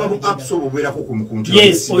banga zenda babu absolve bwera ko ku mutimbagano.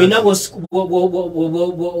 Yes, oyina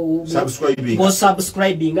bo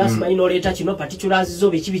subscribing as minority kino particulars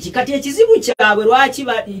zo biki kati ekizibu kyabwe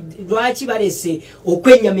lwaki balese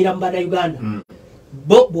okwenyamira mu bannayuganda.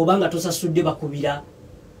 Bo bobanga tosasudde bakubira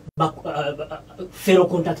fero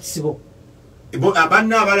contacts bo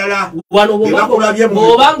abanna abalala wano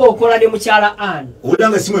bobanga okola ne mukyala Anne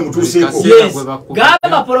olanga simwe mutuuseeko. Yes,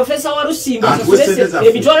 gamba Professor Walusimba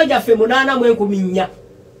emitwalo gyaffe 8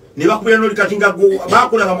 ne bakubira n'oli kati nga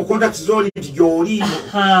bakulaba mu contacts z'oli nti gy'oli.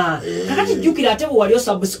 Kakati jjukira ate bwe wali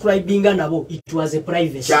osubscribinga nabo it was a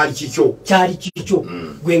private. Kyali kikyo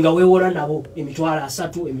gwe nga weewola nabo emitwalo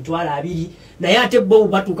 3 emitwalo 2 naye ate bo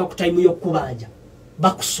batuuka ku time y'okkubanja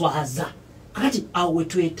bakuswaza. Kati awe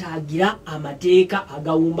twetaagira amateeka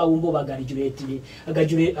agawumbawumba oba agaregulating.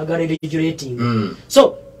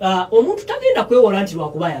 So omuntu tagenda kwewola nti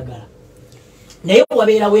lwakuba ayagala naye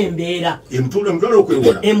wabeerawo embeera emutwala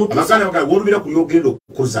okwewola amagana wolubira ku byogenda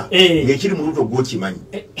okukoza ng'ekiri mu luto gw'okimanyi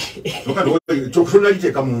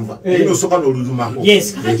kyokutonnaliteeka mu nva naye nosooka n'olulumako.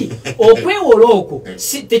 Yes, kati okwewola okwo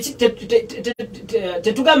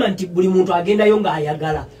tetugamba nti buli muntu agendayo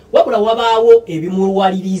ng'ayagala wabula wabaawo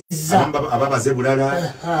ebimulwaliriza ababaze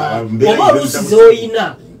bulala oba oluusi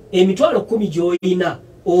z'oyina emitwalo 10 gy'oyina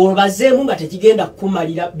obazeemu nga tekigenda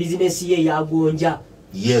kukumalira bizinesi ye eyagonja.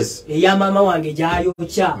 Yes. Eya mama wange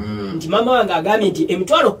gyayokya nti mama wange agambye nti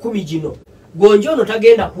emitwalo 10 gino gonja ono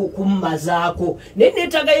tagenda kummazaako naye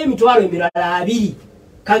neetagayo emitwalo emirala 2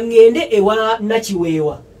 kaŋŋende ewa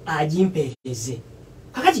Nakiweewa agimpeereze.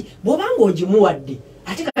 Kakati bw'obanga ogimuwadde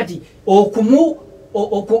ate kati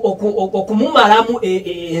okumumalamu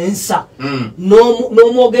ensa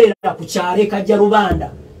n'omwogerera ku kyalo ekajja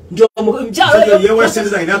Rubanda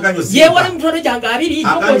yewala emitwalo gyange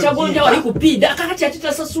 2 okyagonja wali ku bida kakati ate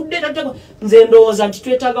tasasudde nze ndowooza nti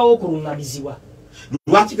twetaagawo okulungamizibwa.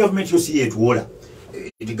 Lwaki gavumenti yosi yeetuwola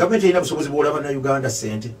Government ina busobozi bwolaba na Uganda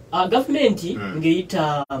sente. Government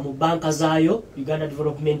ngeita mu banka zaayo Uganda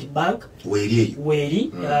Development Bank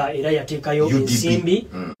weri era yateekayo ensimbi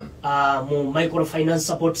mu Microfinance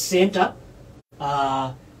Support Center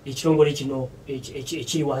ekitongole kino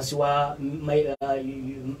ekiri wansi wa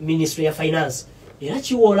Ministry of Finance era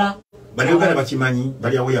kiwola. Bana Uganda bakimanyi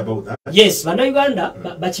bali aware about that. Yes, bana Uganda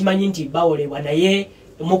bakimanyi nti bawolebwa naye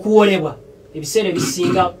mu kuwolebwa ebiseera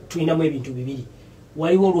bisinga tulinamu ebintu bibiri.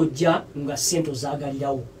 Waliwo olujja nga sente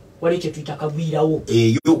zaagalirawo wali kye tuyita kagwirawo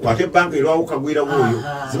eyo kwate banka erwawo kagwirawo oyo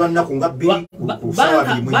ziba nnaku nga bbiri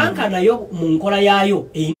banka nayo mu nkola yaayo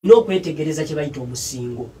erina okwetegereza kye bayita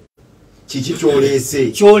omusingo kiki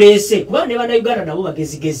kyoleese kubanga ne bannayuganda nabo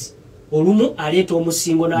bagezigezi olumu aleeta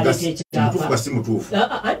omusingo n'aleeta ekyapa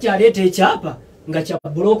anti aleeta ekyapa nga kya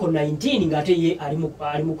buloko 19 ng'ate ye ali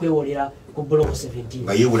mu kwewolera ku buloko 17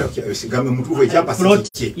 nga yeewula sigambe mutuufu ekyapa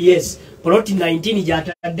sikike. Yes, ploti 19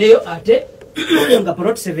 gyataddeyo ate nga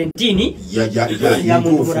ploti 17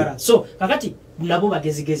 yamulala. So kakati nabo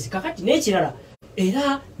bagezigezi kakati n'ekirala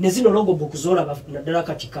era ne zino logbook zolaba naddala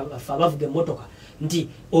kati kafa abavuga emmotoka nti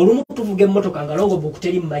olumu tuvuga emmotoka nga logbook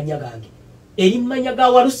teri mmanya gange eri mmanya ga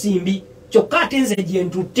Walusimbi kyokka ate nze gye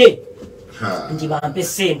ntutte nti bampe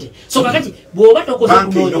sente. So kakati bw'oba tokoze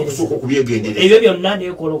kunoonyereza ebyo byonna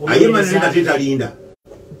neekola okunoonyereza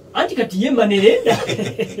anti kati yemba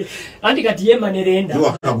nerenda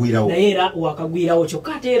naye era wakagwirawo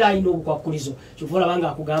kyokka ate era alina obukwakkulizo kyova olabanga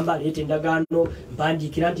akugamba leeta endagaano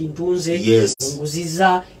mpandiikira nti ntunze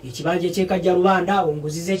onguziza ekibanja ky'ekajja Lubanda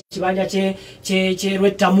onguziza ekibanja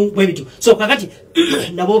ky'Erwettamu bwe bityo. So kakati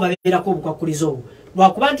nabo babeerako obukwakkulizo obwo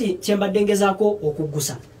lwakuba nti kyembadde ngezaako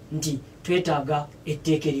okuggusa nti twetaaga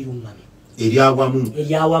etteeka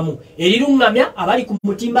eryawamu erirungamya abali ku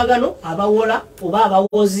mutimbagano abawola oba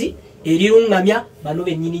abawozi erirungamya bano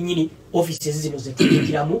bennyini offices zino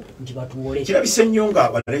zetuyingiramu nti batuwole. Kirabise nnyo nga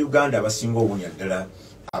Bannayuganda abasinga obunya ddala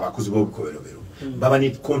abakozi b'obukoberobero baba ne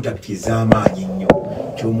contact ez'amaanyi nnyo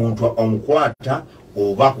ti omuntu omukwata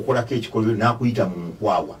oba akukolako ekikolobero n'akuyita mu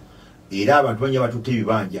nkwawa era abantu banya batutte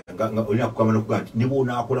ebibanja nga olina kugamba n'okugamba nti ne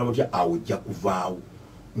bw'onaakola butya awo ojja kuvaawo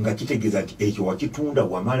nga kitegeeza nti ekyo wakitunda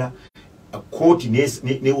wamala kooti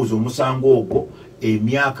newoza omusango ogwo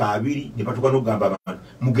emyaka 2 ne batuuka n'okugamba abantu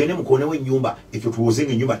mugende mukonewo ennyumba ekyo tuwoze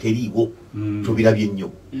ng'ennyumba teriiwo tubirabye nnyo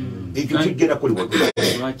ekyo kigenda kolebwa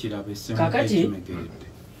kakati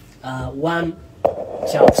one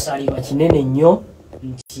kyakusalirwa kinene nnyo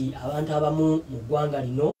nti abantu abamu mu ggwanga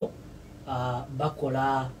lino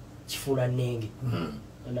bakola kifuulannenge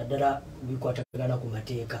naddala bikwatagana ku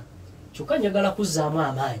mateeka kyokka njagala kuzzaamu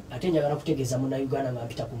amaanyi ate njagala kutegeeza munnayuganda nga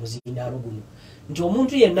mpita ku muzindaalo guno nti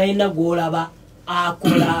omuntu yenna gw'olaba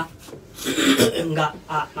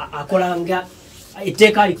akola nga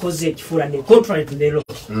etteeka alikoze ekifuulannenge contrary to the law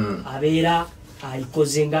abeera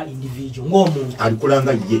alikoze nga individual ng'omuntu alikola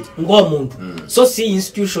nga ye ng'omuntu so si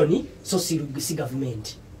institution so si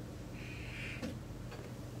government.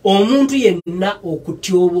 Omuntu yenna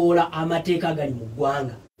okutyoboola amateeka agali mu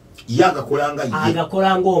ggwanga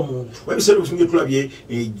agakolanga omuntu webisera okusinga tulabye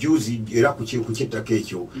juzi era ku kyettaka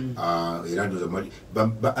ekyo era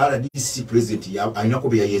RDC president alinako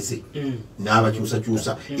bye yayeze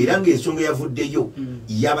n'abakyusakyusa era ng'ensonga yavuddeyo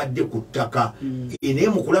yabadde ku ttaka naye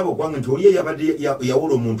mu kulaba okwange nti oli yabadde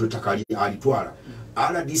yawola omuntu ettaka alitwala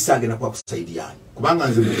RDC agenda kwakusaidiani kubanga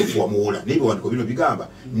nze mutufu wamuwola n'ebiwandiiko bino bigamba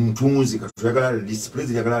ntunzi katuyagala RDC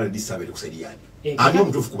president yagala RDC abeere kusaidiani ani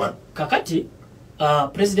omutufu kubano kakati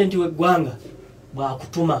president w'eggwanga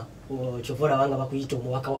bwakutuma kyova olabanga bakuyita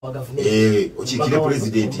omubaka wa gavumenti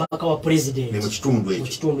omubaka wa president mu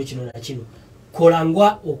kitundu kino nakino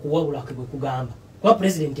kolangwa okuwabula bwe kugamba kuba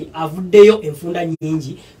president avuddeyo enfunda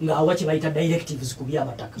nnyingi ng'awa kye bayita directives ku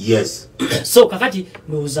by'amataka. So kakati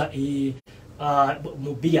ndowooza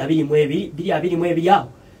mu 2022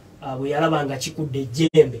 awo bwe yalabanga kikudde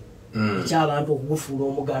ejjembe ekyabantu okugufuula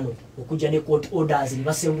omugano okujja ne court orders ne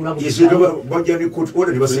basengula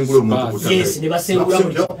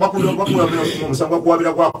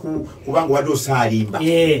kubanga wadde osaalimba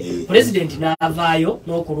president n'avaayo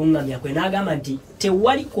n'okulungamya kwe n'agamba nti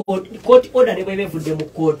tewali court order ne bweba evudde mu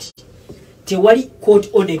kooti tewali court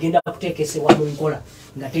order egenda kuteekesebwa mu nkola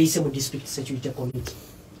nga teyise mu district security committee.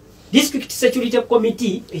 District security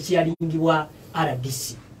committee ekiyalingibwa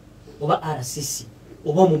RDC oba RCC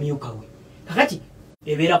oba omumyuka we kakati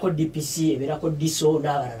ebeerako DPC ebeerako DISO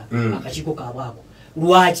n'abalala akakiiko kaabwako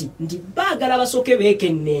lwaki nti baagala basooke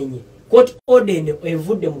beekenneenye court order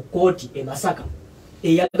evudde mu kooti e Masaka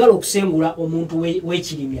eyagala okusengula omuntu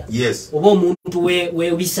w'ekirimya oba omuntu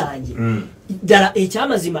w'ebisanje ddala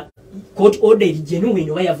ekyamazima court order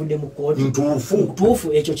genuine oba yavudde mu court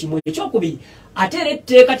ntuufu ekyo kimwe ekyokubiri ate era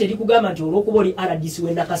etteeka terikugamba nti olw'okuba oli RDC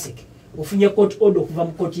w'e Nakaseke ofunye court order okuva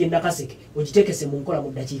mu kooti y'e Nakaseke ogitekese mu nkola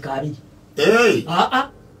mu ddakiika 2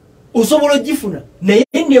 osobola ogifuna naye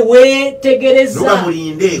ne weetegereza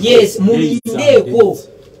yes mulindeeko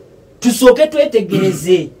tusooke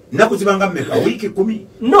twetegereze nakuzibanga mmeka wiiki 10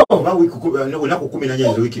 no oba wiiki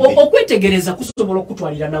 10 wiiki 2 okwetegereza kusobola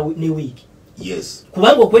okutwalira ne wiiki yes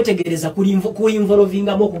kubanga okwetegereza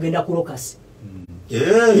kuinvolvingamu okugenda ku lokasi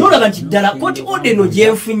nolaba nti ddala koti odeno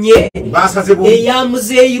gyenfunye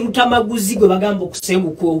eyamuzeeyi Luttamaguzi gwe bagamba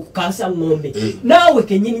okusenguka okukansa ng'ombe naawe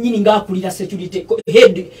kenyininyini ng'akulira security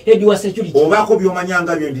head wa security obaako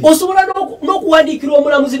by'omanyanga byendi osobola n'okuwandiikira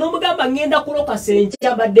omulamuzi n'omugamba ngenda ku lokasi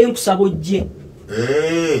enkya mbadde nkusaba ojje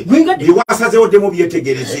biwasazeewo ddemu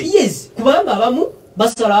byetegereze yes kubanga abamu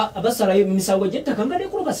basala emisango gy'ettaka nga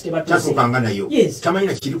nekulokasi tebatuusanga nayo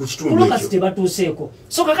tamanyina kiri ku kitundu kulokasi tebatuuseeko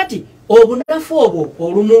so kakati obunafu obwo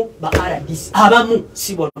olumu ba RDC abamu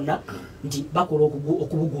si bonna nti bakola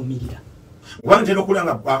okubuguumirira wantera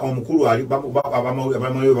okulanga omukulu ali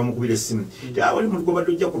bamukubira essimu oli muntu gwe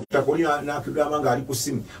badde ojja ku ttaka oli nakigamba ng'ali ku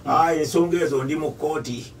ssimu ensonga ezo ndi mu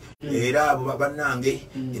kkooti era abo bannange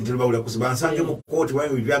ntero bawula kusiba nsange mu kkooti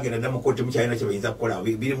wabwe byagenda dda mu kkooti mukyalina kye bayinza kukola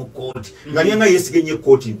biri mu kkooti nga niye nga yeesigenye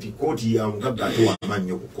kkooti nti kkooti ya omugagga ate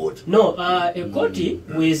wamannyo ku kkooti no ekkooti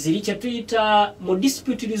weeziri kye tuyita mu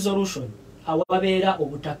dispute resolution awabeera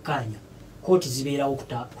obutakkaanya kkooti zibeerawo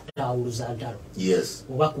kutaawuluza ntalo yes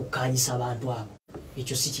oba kukkaanyisa abantu abo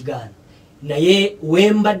ekyo si kigaana naye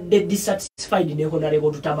wembadde dissatisfied ne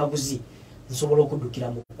Honorable Luttamaguzi nsobola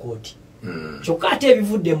okuddukira mu kkooti kyokka ate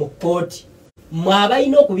ebivudde mu kkooti mwe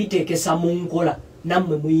abalina okubiteekesa mu nkola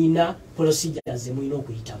nammwe muyina procedures muyina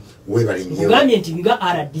okuyitamu nkugambye nti nga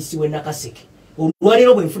RDC w'e Nakaseke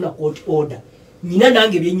olwaleero bwe nfuna court order nina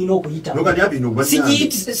nange byenyina okuyitamu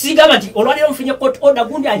sigamba nti olwaleero nfunye court order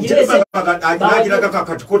gundi agireze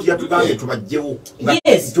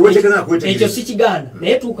ekyo si kigaana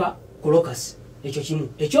naye tuuka ku lokasi ekyo kimu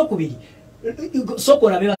ekyokubiri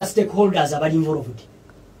sokola be ba stakeholders abali involved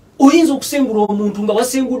oyinza okusengula omuntu nga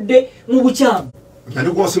wasengudde mu bukyamu nga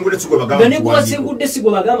negwasengudde si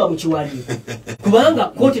gwe bagamba mu kiwandiiko kubanga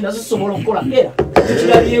kooti nazo zisobola okukola era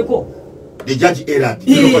tukirabyeko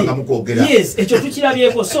yes ekyo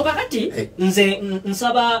tukirabyeko so kakati nze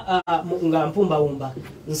nsaba nga mpumbawumba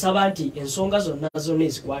nsaba nti ensonga zonna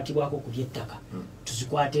ezikwatibwako ku by'ettaka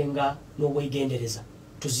tuzikwatenga n'obwegendereza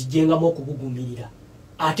tuzijjengamu okubuguumirira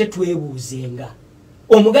ate twebuuzenga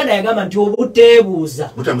omuganda yagamba nti obuteebuuza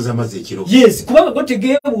butamuza amazzi ekiro yes kubanga go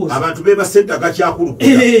tegeebuuza abantu bebasedda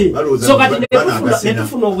gakyakulukuta so kati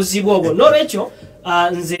netufuna obuzibu obwo n'olwekyo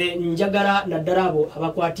nze njagala naddala abo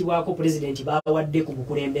abakwatibwako pulezidenti bawadde ku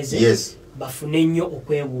bukulembeze bafune nnyo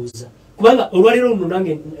okwebuuza kubanga olwaleero luno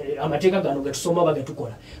nange amateeka gano getusoma oba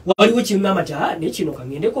getukola waliwo kiŋŋamba nti nekino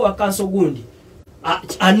kaŋŋendeko wakanso gundi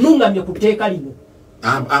annungamye ku tteeka lino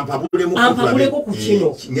ampabuleko ku kino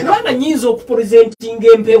kubanga nyinza okupresentinga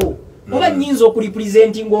empewo oba nyinza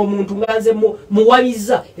okurepresentinga omuntu nga nze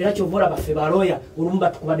muwabiza era kyova baffe balooya olumu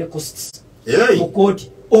batukubadde costs mu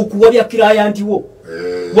kooti okuwabya kirayanti wo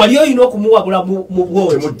wali oyina okumuwabula mu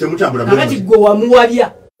bwoti gwe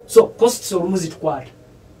wamuwabya so costs olumu zitukwata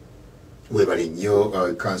webale nnyo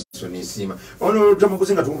kanso n'ensiima ono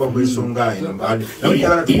Luttamaguzi nga tugumba ku ensonga eno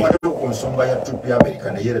nabyagala tukwateko ku nsonga ya trip ya America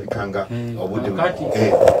naye erabikanga obudde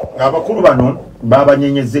abakulu bano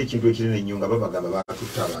babanyenyeza ekintu ekinene nnyo nga babagamba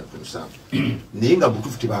batutta abantu 7 naye nga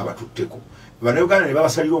butuufu tebabatutteko bannayuganda ne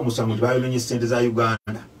babasalira omusango nti bayononye ssente za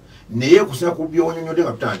Uganda naye kusina ku byonyonyodde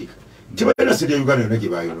nga tutandika tibalina ssente ya Uganda yonna gye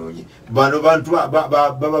bayononye bano bantu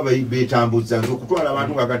baba beetambuza nti okutwala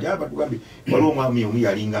abantu nga kati batugambye waliwo omwami omu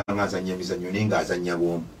yalinga ng'azannya emizannyo naye ng'azannya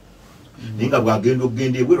bwomu naye nga bw'agenda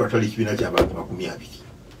okugenda ebweru atwala ekibiina ky'abantu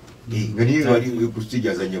 200 nga niye wali ku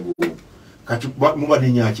stage azannya bwomu kati muba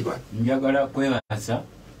nenyaki bano njagala kwebaza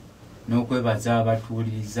n'okwebaza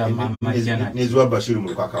abatuuliriza Mama Janet nezwa Bashir mu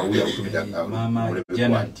kakawuya kutumida Mama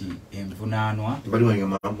Janet envunaanwa bali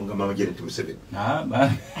Mama Janet Museveni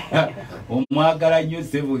omwagala nnyo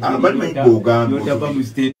sebo yotava mu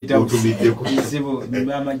state sebo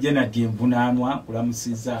Mama Janet envunaanwa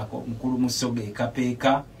kulamusizaako mukulu Musoga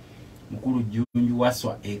ekapeeka mukulu Jjunju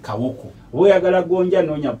Waswa ekawoko oyagala gonja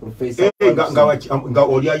noonya professor nga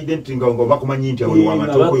oli identity nga bakumanyi nti oyo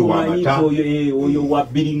w'amatoko oyo w'amata oyo wa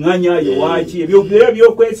biriŋŋanya oyo waki ebyo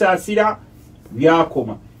byokwesaasira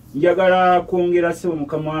byakoma njagala kwongera sebo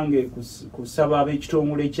mukama wange kusaba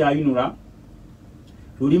ab'ekitongole kya UNRA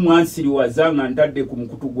luli mwansiri wazanga ntadde ku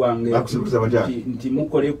mukutu gwange nti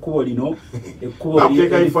mukole ekkubo lino ekkubo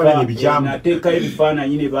nateekayo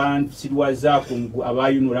ebifaananyi ne bansirwaza ku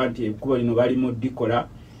abayunula nti ekkubo lino balimu dikola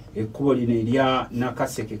ekkubo lino erya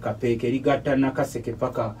Nakaseke Kapeeka erigatta Nakaseke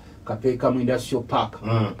paka Kapeeka mu Industrial Park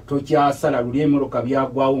tokyasala luli emmotoka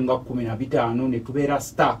byagwawo nga 15 ne tubeera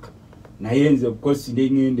stack naye nze obukosi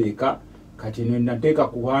ndeng'endeeka kati nateeka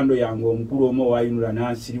ku hando yange omukulu omu owayunula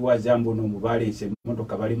nansiriwaza mbono mubaleese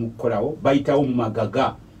emmotoka bali mu kukolawo bayitawo mu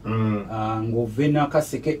magaga ng'ove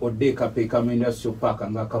Nakaseke odde Kapeeka mu Industrial Park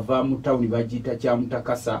ng'akava mu tawuni bagiyita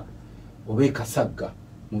Kyamutakasa oba Kasagga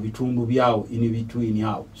mu bitundu byawo in between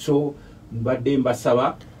awo so mbadde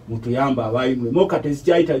mbasaba mutuyamba abayunule moka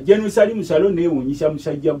tezikyayita Jenosali musalo neewunyisa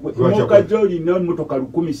musajja gwe moka joli n'emmotoka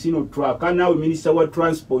 10 sino truck nawe minister wa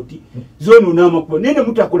transport zone n'amakubo nene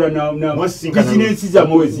mutakola na business za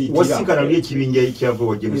mwezi wasikana lye kibinja ekyava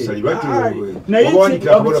wa Jenosali bati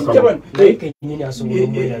nyine asobola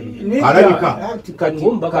omwera alabika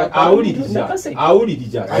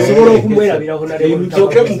awuliriza asobola okumwerabira hona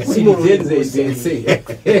mtoke mukulizenze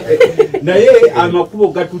naye amakubo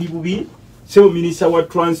gatuli bubi sebo minister wa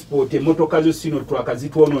transport emotoka zo sino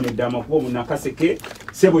twakazitwononedde amakubo mu Nakaseke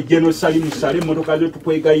sebo Jenosali musale emotoka zo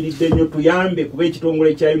tukwegayiridde nnyo tuyambe kuba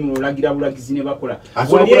ekitongole kyayi mu olagira bulagizi ne bakola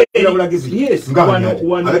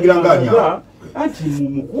anti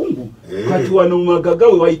mukungu kati wano magaga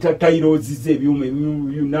we wayita tairozize ebyuma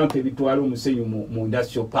ebyunampe bitwala omusenyu mu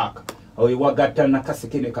Industrial Park awe wagatta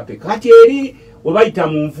Nakaseke ne Kapeeka kati eri obayita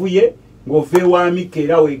mu nvuye ng'ove wa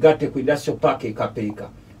Mikera wegatte ku Industrial Park e Kapeeka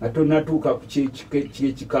atonatuuka ku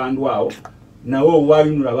kyekikandwa awo nawo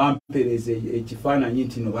wayunula bampereze ekifaananyi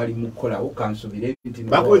nti no bali mu kukolawo kansubire nti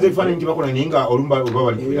bakoze ebifaananyi nti bakola naye nga olumu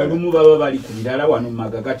baba bali ku birala wano mu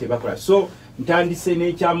magaga tebakola so ntandise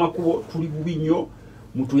n'ekyamakubo tuli bubi nnyo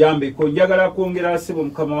mutuyambeko njagala kwongera sebo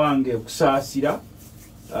mukama wange okusaasira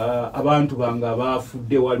abantu bange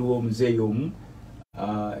abaafudde waliwo omuzeeyi omu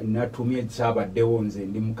natumye kyabaddewo nze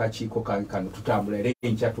ndi mu kakiiko kange kano tutambula era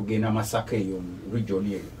enkya tugenda Masaka eyo mu region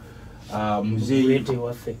eyo muzeeyi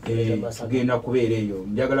tugenda kubeera eyo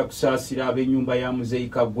njagala kusaasira ab'ennyumba ya muzeeyi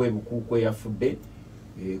Kaggwe Bukuuku eyafudde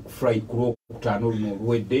ku Lwokutaano luno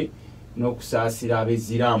oluwedde n'okusaasira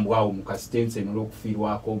ab'Ezirambwa awo mu Kasitense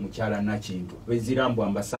n'olw'okufiirwako omukyala Nakintu ab'Ezirambwa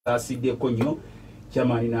mbasaasideko nnyo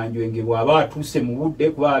kyamaani nanjwenge bw'aba atuuse mu budde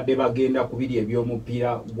kuba badde bagenda ku biri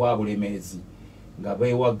eby'omupiira gwa Bulemeezi nga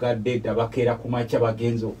beewagadde tabakeera ku makya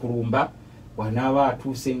bagenza okulumba wanaaba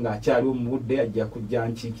atuuse ng'akyali mu budde ajja kujja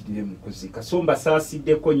nkiikirire mu kuzika so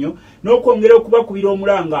mbasaasiddeko nnyo n'okwongera okubakubira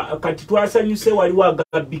omulanga kati twasanyuse waliwo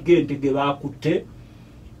agabbi g'ente ge baakutte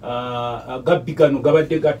agabbi gano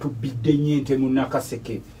gabadde gatubbidde nnyo ente mu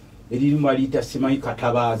Nakaseke eririmu baliyita simanyi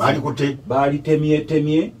katabaazi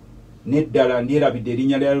baalitemyetemye neddala ndyerabidde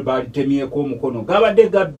erinnya lyalo baalitemyeko omukono gabadde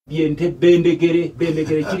gabbye ente bendegere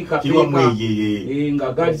kiri Kapeeka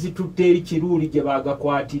nga gazitutte eri kiruuli gye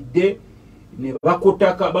bagakwatidde ne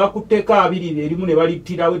bakutteko abiri erimu ne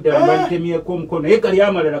balittirawo eddala balitemyeko omukono naye gali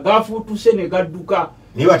amalala gafuutuse ne gadduka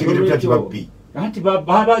anti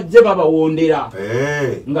babajje babawondera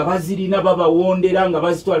nga bazirina babawondera nga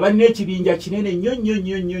bazitwala balina ekibinja kinene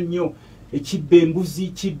nnyo ekibba embuzi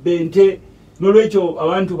kibba ente nolwekyo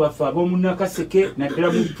abantu baffe ab'omu Nakaseke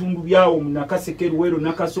naddala mu bitundu byawo mu Nakaseke Luweero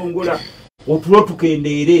Nakasongola otulo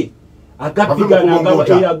tukendeere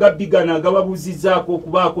agabbi gano agababuuzizaako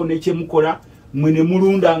okubaako nekyemukola mwe ne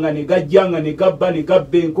mulundanga ne gajjanga ne gabba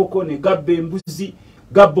enkoko ne gabba embuzi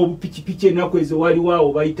gabba obupikipiki ennaku ezo waliwo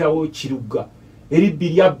awo bayitawo Kirugga eribbi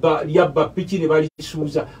lyabba piki ne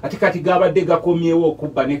balisuuza ate kati gabadde gakomyewo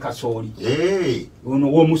okubba ne kasooli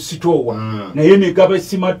ono w'omusitoowa naye ne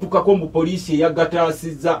gabasimattukako mu poliisi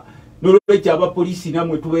eyagataasizza nolwekyo abapoliisi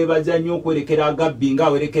namwe tubeebaza nnyo okwerekera agabbi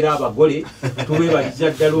ng'awerekera abagole tubeebaliza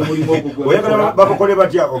ddala omulimu ogwo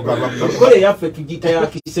gwe yaffe tugiyita ya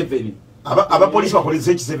K7 abapoliisi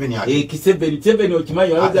bakoleze K7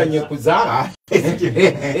 okimanyi wabazanye kuzaala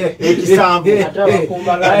ekisambu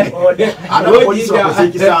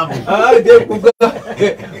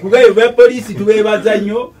kugayo bapoliisi tubeebaza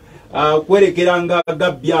nnyo kwerekera nga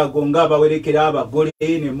agabbi ago ng'abawerekera abagole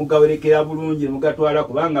ne mugawerekera bulungi ne mugatwala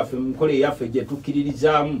kubanga ffe munkole eyaffe gye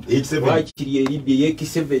tukkiririzaamu wakiri eribbi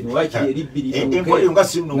ey'K7 wakiri eribbi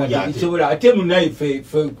lituuke ate munaye ffe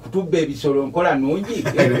kutubba ebisolo nkola nungi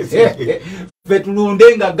ffe tulunde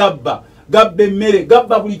nga gabba emmere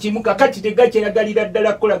gabba buli kimu kakati tegakyeragalira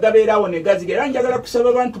ddala kukola gabeeraawo ne gaziga era njagala kusaba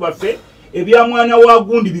abantu baffe ebya mwana wa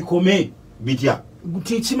gundi bikome bitya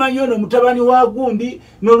tichimanyo no mutabani wa gundi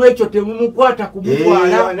nolwekyo temumukwata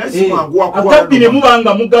kumutwala agabbi ne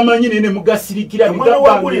mubanga mugamanyi ne mugasirikira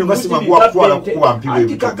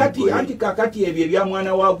anti kakati ebyo ebya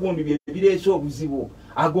mwana wa gundi bye bireese obuzibu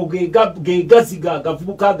ago gegaziga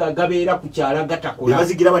agavubuka agabeera ku kyala gatakola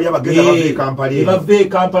bazigira bali abageza bave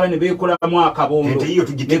Kampala ne beekolamu akabondo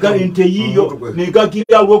ente yiyo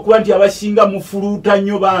negagira olwokuba nti abasinga mufuluuta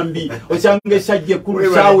nnyo bambi osanga esajja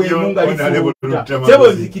ekkulu saawa emu nga lifuluuta sebo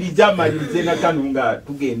nzikiriza amalirize nakanu nga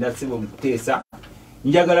tugenda sebo mukuteesa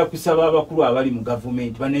njagala kusaba abakulu abali mu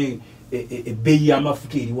gavumenti bane ebbeeyi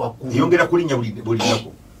y'amafuta eri waggulu yongera kulinnya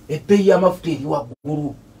bulinako ebbeeyi y'amafuta eri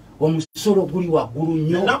waggulu omusolo guli waggulu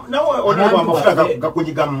nnyo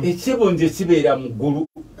ekisebo nze sibeera mu ggulu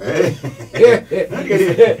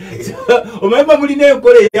omanyima mulina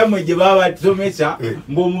enkola eyammwe gye baba batusomesa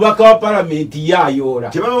ng'omubaka wa palamenti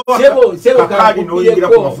yayoola sebo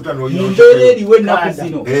kankubireko mu mbeera eriwo ennaku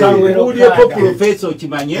zino kankubuulireko profesa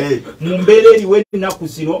okimanye mu mbeera eriwo ennaku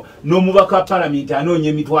zino n'omubaka wa palamenti anoonya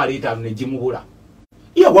emitwalo 5 ne gimubula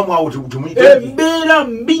embeera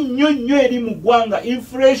mbi nnyo nnyo eri mu ggwanga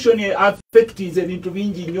inflation affects ebintu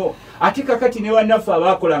bingi nnyo ate kakati ne bannaffe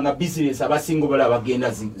abaakolanga bizinesi abasinga obala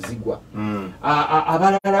bagenda zigwa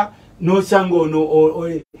abalala nosanga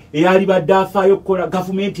ono eyali badde afaayo okukola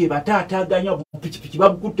gavumenti ebataataaganya bupikipiki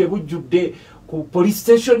babukutte bujjudde ku police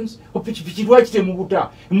stations opikipiki lwaki temubuta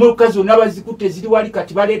emmotoka zonna bazikutte ziri wali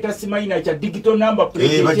kati baleeta simayina kya digital number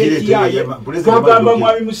plate twagamba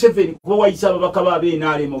mwami Museveni kuba wayisa ababaka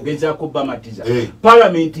b'abeNRM ogezaako bamatiza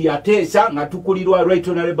palamenti yateesa nga tukulirwa right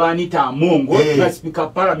honorable Anita Amongo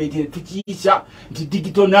speaker palamenti ne tukiyisa nti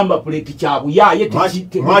digital number plate kyabuyaaye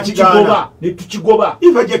tukigoba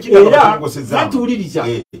era natuwuliriza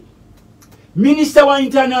Minister wa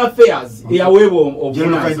Internal Affairs yaweebwa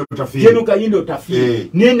General Kayindo Tafi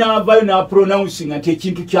ne naavayo na pronouncing ati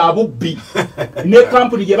ekintu kya bubbi ne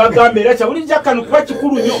company gye bagamba era kyawuliriza kano kuba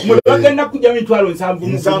kikulu nnyo mwe bagenda kujja mitwalo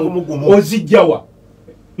 7 ozijjawa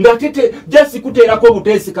ngatete just kuteerako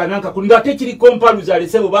obuteesi kananka ngate kiri kompaluza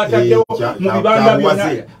lesebo bataddewo mu bibanda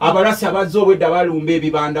byonna abalasi abazze obwedda balumba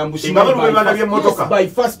ebibanda by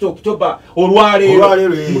 1st October olwaleero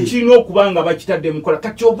mukirina okubanga bakitadde mukola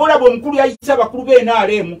kati obolaba omukulu yayisa abakulu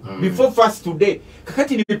b'NRM before 1st today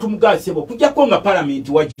kakati ne tumugasebo kujjako nga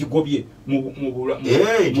palamenti wagigobye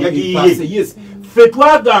yes ffe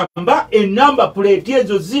twagamba enamba plate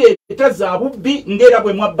ezo zireeta za bubbi ng'era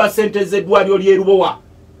bwe mwabba sente z'eddwaliro ly'erubowa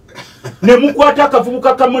ne mukwata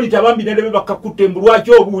akavubuka ka monitor bambi ne bakakutte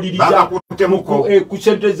mbulwaki obuuliriza ku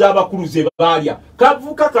sente z'abakulu ze baalya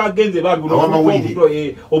kavubuka kagenze bambi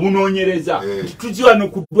obunoonyereza tuziwa no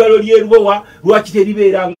ku ddwaliro ly'erubowa lwaki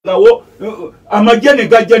teribeerangawo amajja ne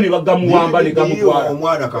gajja ne bagamuwamba ne gamutwala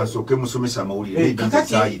omwana kansooke musomesa amawulire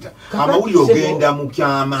sayita amawulire ogenda mu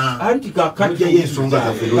kyama anti kakati y'ensonga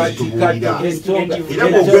zaffe lwezitubuulira era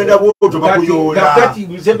bw'ogenda bw'otyo bakuyoola kakati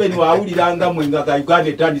Museveni waawuliranga mwe nga Uganda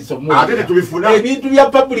etandise ate tetubifuna ebintu bya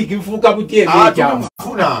public bifuuka buti ebyekyama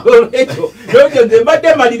ekyo nze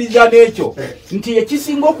mbadde maliriza n'ekyo nti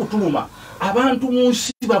ekisinga okutuluma abantu mu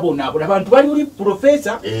nsi babonaabona abantu bali oli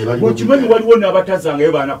profesa okimanyi waliwo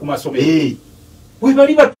n'abatazangayo baana ku masomero we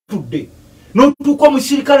bali batudde n'otuuka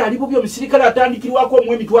omusirikale ali bubi omusirikale atandikirwako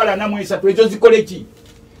omwe emitwalo 43 ezo zikole ki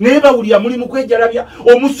naye bawulira mulimu kwejalabya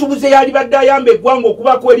omusuubuze yali badde ayamba eggwanga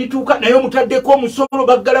okubaako erituuka naye omutaddeko omusolo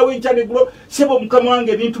baggalawo enkya neggulo sebo mukama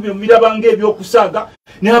wange ebintu bye mubirabanga ebyokusaaga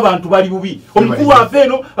naye abantu bali bubi omukulu ava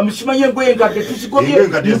eno amusimanye engoye ngadde tuzigobye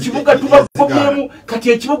mu kibuga tubagobyemu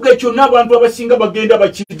kati ekibuga ekyo n'abantu abasinga bagenda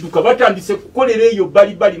bakidduka batandise kukolera eyo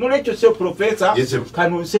balibali nolwekyo sebo profesa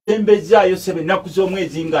kano nsembezaayo sebo ennaku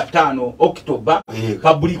z'omwezi nga 5 October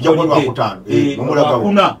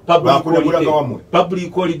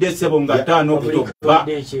public holiday sebo nga 5 October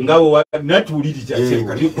ngawo natuwuliriza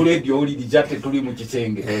sebo tuli ku radio owuliriza tetuli mu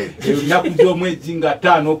kisenge ennaku z'omwezi nga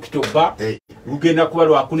 5 October ugenda kuba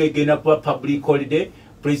lwakuna egenda kuba public holiday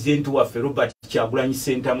president waffe Robert Kyagulanyi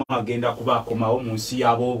Ssentamu agenda kuba akomawo mu nsi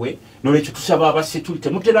yaboobwe nolwekyo tusaba abasecurity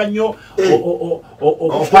mutera nnyo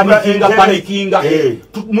panikinga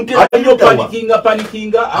mutera nnyo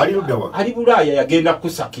panikinga ali Bulaaya yagenda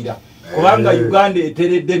kusakira kubanga Uganda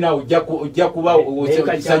eteredde nawe ojja kuba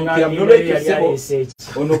osanyukira nolwekyo sebo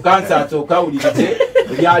ono kansa asooka awulirize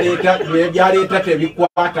byaleeta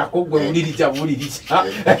tebikwatako gwe wuliriza buwuliriza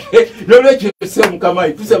nolwekyo sebo mukama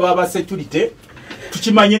tusaba abasecurity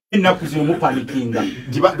tukimanye ennaku zino mupanikinga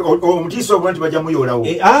omutiisa obwo nti bajja muyoolawo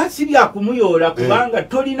si byakumuyoola kubanga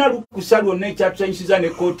tolina lukusa lwonna ekyatusanyusiza ne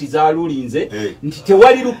kooti zalulinze nti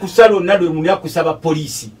tewali lukusa lwonna lwe muli akusaba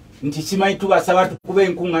poliisi nti simanyi tubasaba tukuba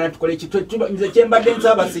enkuŋŋaana tukole nze kyembadde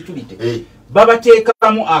nsaba security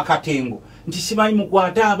babateekamu akatengo nti simanyi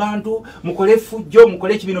mukwata abantu mukole fujjo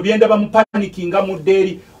mukole kibino byenda bamupanikinga mu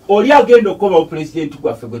ddeeri oli agenda okuba pulezidenti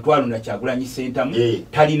gwaffe gwe twalonda Kyagulanyi Ssentamu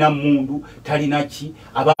talina mundu talina ki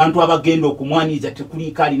abantu abagenda okumwaniriza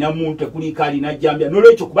tekuliika alina muntu tekuliika alina jjambya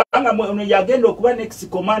n'olwekyo kubanga ono yagenda okuba next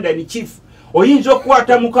commander in chief oyinza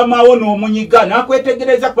okukwata mukama wo n'omunyiga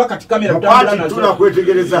n'akwetegereza kuba kati kamera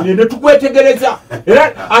ne tukwetegereza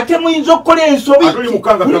era ate muyinza okukola ensobi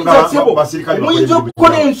muyinza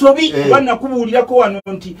okukola ensobi banakubuulirako wano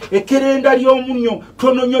nti ekerenda ly'omunyo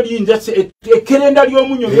tono nnyo liyinza ekerenda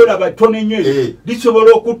ly'omunyo lyolaba tono nnyo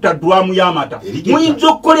lisobola okutta ddwamu y'amata muyinza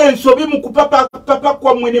okukola ensobi mu kupapa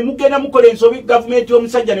kwammwe ne mugenda mukola ensobi gavumenti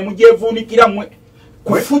y'omusajja ne mugyevuunikira mmwe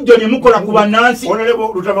kufujjo ni mukola kuba nansi honorable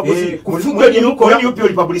Luttamaguzi kufujjo ni mukola when you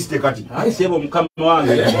pure publicity kati sebo mukama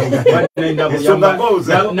wange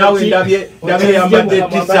nawe ndabye yambadde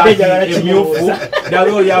t-shirt emyufu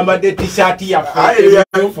ndabye yambadde t-shirt ya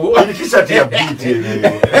emyufu t-shirt ya beat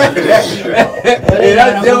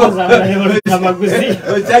era Luttamaguzi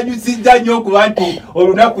osanyusizza nnyo okuba nti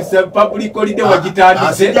olunaku public holiday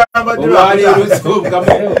wagitandise olwaleero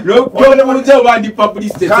lwokutonemuliza oba ndi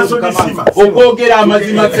publicity okwogera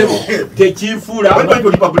amazima sebo tekifuula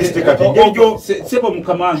sebo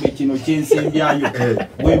mukama wange kino kyensembyayo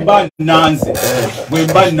bwemba nanze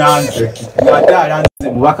ate alanze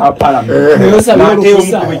mubaka wa palamenti ate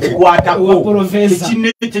omukube kikwatako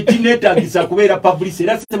tekinetagisa kubeera publicity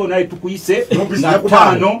era sebo naye tukuyise na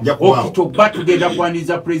 5 Okitoba tugenda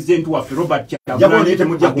kwaniriza pulezidenti waffe Robert Kyagulanyi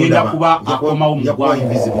agenda kuba akomawo mu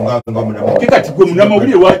ggwanga kati gwe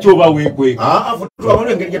munamawulire lwaki oba weekweka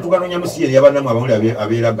engeri gyetuganonya musiyeri yabanamu abawulire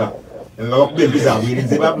abeeraga bakuba embiza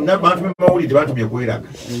abwirinze bantu bamawulire bantumye kweraga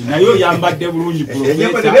naye oyambadde bulungi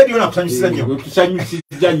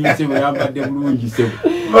tusanyusiza nnyo sebo yambadde bulungi sebo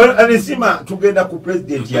anesima tugenda ku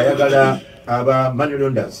pulezidenti yayagala aba money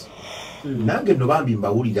launderers nange no bambi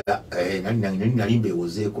mbawulira nali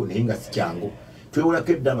mbeewozeeko naye nga sikyangu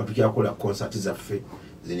twewolako eddanga tukyakola konsati zaffe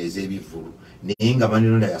zino ez'ebivulu naye nga money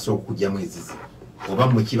launderers yasooka okujjamu ezizi oba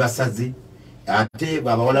mwe kibasaze ate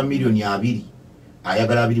bwabawala miliyoni 2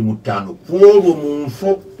 ayagala 25 kwolwo mu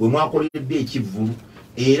nfo bwe mwakoledde ekivulu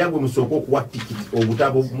era bwe musooka okuwa tikiti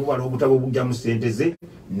mubala obutabo bujja mu ssente ze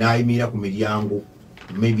n'ayimirira ku miryango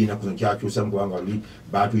maybe nakuzo kyakyusa mukubanga luli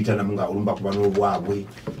batuyita namu nga olumba kuba n'obwabwe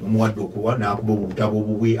omuwadde okuwa n'akuba obutabo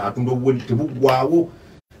obubwe atunda obubwe tebuggwawo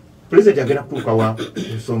pulezidenti agenda kutuuka wa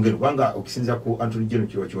ensonga eno kubanga okusinza ku Anthony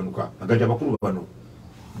General Kiwanuka agati abakulu bano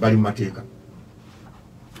bali mu mateeka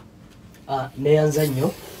neyanza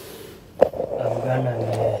nnyo muganda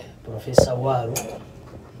nge Profesa Waru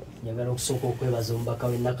njagala okusooka okwebaza omubaka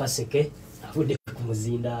w'e Nakaseke avudde ku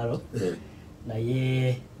muzindaalo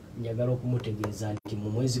naye njagala okumutegeeza nti mu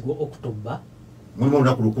mwezi gwa October mulimu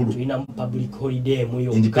olunaku lukulu tulina public holiday emu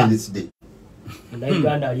yokka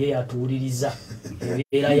Munnayuganda ali yatuwuliriza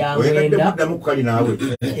ebeera ya mwenda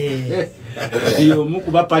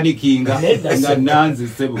mukuba panikinga nga nanze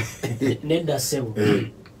sebo nedda sebo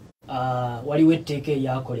waliwo etteeka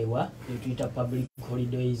eryakolebwa lyetuyita Public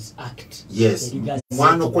Holidays Act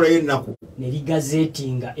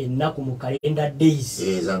nerigazeetinga ennaku mu calendar days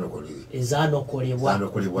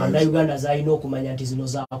ezanokolebwa Munnayuganda zalina okumanya nti zino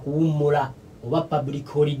zakuwummula oba public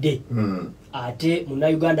holiday ate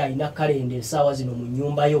Munnayuganda alina kalenda essaawa zino mu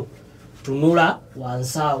nnyumba yo tunula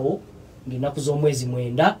wansi awo ng'ennaku z'omwezi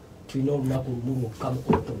 9 tulina olunaku lumu lwokka mu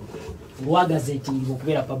October lwagazeetingibwa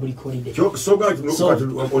okubeera public holiday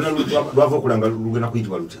lwava okulanga lugenda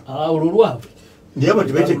kuyitibwa lutya olwo lwabwe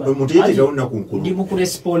ndi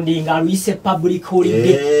mukuresponding aluyise public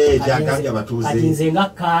holiday ati nze nga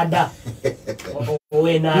kaada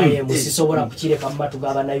owenaye musisobola kukireka mu matu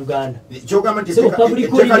g'Abannayuganda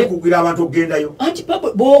anti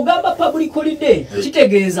bw'ogamba public holiday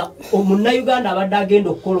kitegeeza omunnayuganda abadde agenda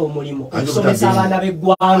okukola omulimu okusomesa abaana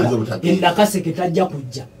b'eggwanga e Nakaseke tajja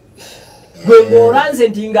kujja gwe ng'olanze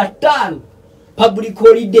nti nga 5 public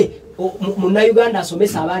holiday Munnayuganda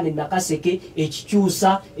asomesa abaana e Nakaseke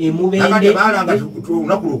ekikyusa emubende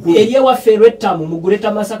eryewaffe erwettamu mu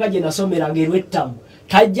Luttamaguzi gye nasomeranga erwettamu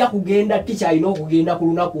tajja kugenda tica alina okugenda ku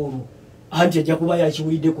lunaku olwo anti ajja kuba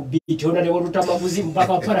yakiwulidde ku biiti ona ne Luttamaguzi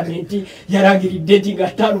mubaka wa palamenti yalangiridde nti nga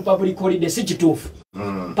 5 public holiday si kituufu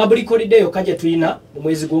public holiday yokka gye tulina mu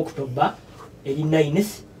mwezi gwa October eri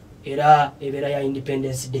 9th era ebeera ya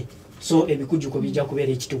Independence Day so ebikujuko bijja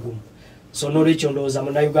kubeera ekitugumu so n'olwekyo ndowooza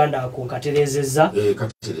Munnayuganda ako nkatereezezza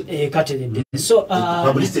kateredde so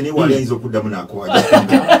publicity ni wali ayinza okuddamu nako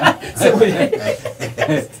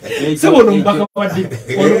sebono mubaka wadde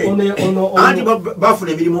anti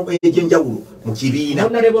bafuna emirimu egy'enjawulo mu kibiina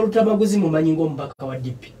Honorable Luttamaguzi mumanyi ng'omubaka wa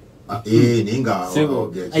DP ninga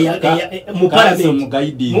mu parliament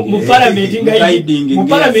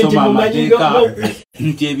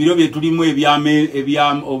nti ebiro bye tulimu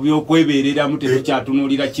ebyokweberera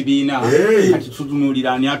mutetukyatunulira kibiina kati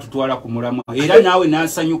tutunulira ani atutwala ku mulamwa era naawe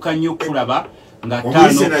nasanyuka nnyo okulaba nga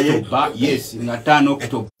 5 Oktoba yes nga 5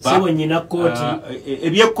 Oktoba sebo nyina kooti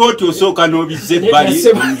ebyekooti osooka n'obizze ebbali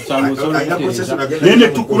nene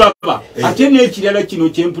tukulaba ate n'ekirala kino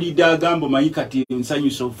kyempulidde agamba omanyi kati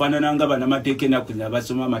nsanyusa ofaanana nga bannamateeka ennaku zino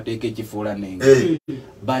abasoma amateeka ekifuula nenga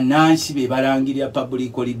bannansi be balangirira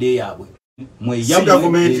public holiday yaabwe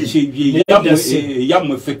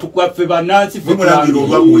yamwe fe tukwafe banansi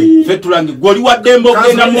fe tulangi goli waddembo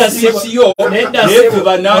ogenda mu sisiyo nefe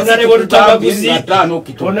banansi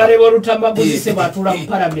onarebo Luttamaguzi se batula mu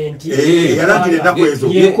parliament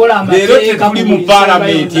yekola amateeka tuli mu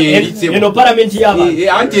parliament eno parliament yaba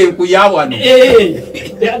ante nkuyawano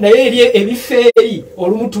naye ebifeeri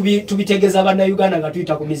olumu tubitegeza bannayuganda nga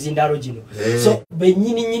tuyita ku mizindalo gino so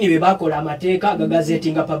bennyini be bakola amateeka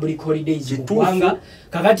gagazetinga public holidays kubanga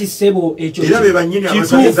kakati sebo ekyo era be banyini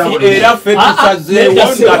abasazeza era fe tusazeewo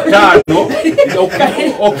nga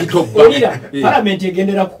 5 Oktoba parliament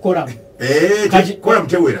egendera kukola kola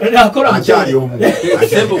mutewera akyali omu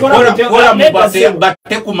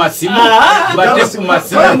batte ku masimu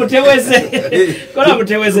kola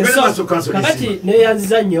muteweze so kakati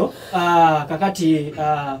neyanziza nnyo kakati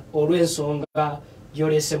olw'ensonga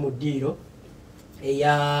gyolese mu ddiiro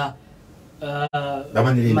eya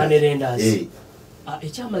Manerendas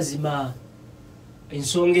ekyamazima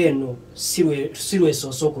ensonga eno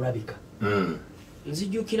sirwesoose okulabika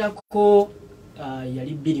nzijukirako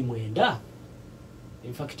yali 29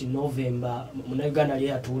 in fact November Munnayuganda yali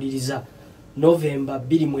yatuwuliriza November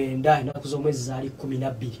 29 ennaku z'omwezi zaali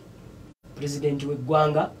 12 pulezidenti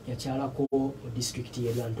w'eggwanga yakyalako mu disitulikiti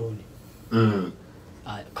y'e Lyantonde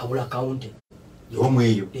Kabula county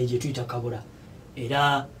omweyo gye tuyita Kabula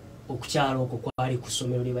era okukyala okwo kwali ku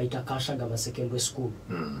ssomero lye bayita Kashagama Secondary School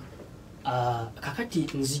kakati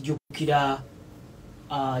nzijukira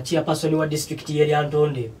chairperson wa district y'e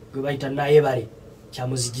Lyantonde gwe bayita Nayebale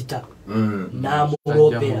Kyamuzigita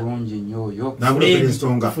namulopera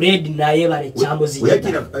Fred Nayebale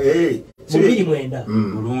Kyamuzigita mubiri mwenda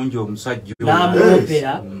mulungi omusajja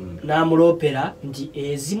namulopera nti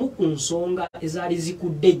ezimu ku nsonga ezaali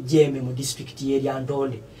zikudde ejjembe mu district y'e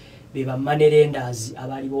Lyantonde beba Manerendas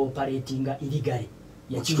abali operatinga illegally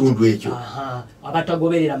kitundu ekyo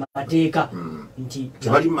abatagoberera mateeka nti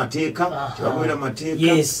tebali mateeka tebagoberera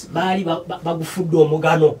mateeka yes bali bagufudde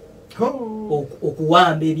omugano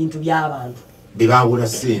okuwamba ebintu by'abantu bibawula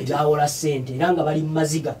ssente era nga bali mu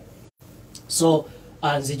maziga so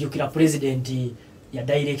nzijukira president ya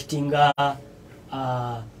directinga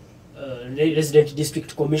resident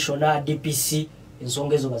district commissioner DPC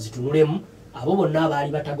ensonga ezo bazitunulemu abo bonna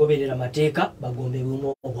abaali batagoberera mateeka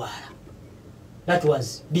bagombebwemu obwala. That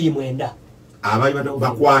was 29 abaali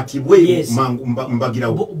bakwatibwe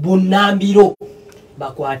mbagirawo bunnambiro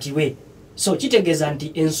bakwatibwe so kitegeeza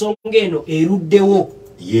nti ensonga eno eruddewo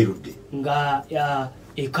yerudde nga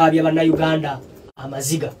ekabya bannayuganda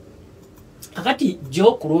amaziga kakati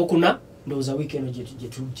jo ku Lwokuna ndowooza wiiki eno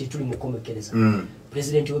gye tuli mu kukomekereza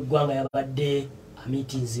pulezidenti w'eggwanga yabadde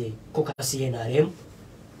amitinze kokasi NRM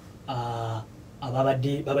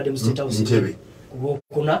babadde mu State House ku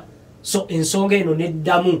Lwokuna so ensonga eno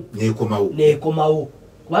neddamu nekomawo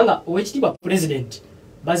kubanga owekitiibwa pulezidenti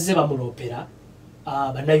bazze bamulopera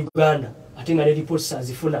bannayuganda ate nga ne reports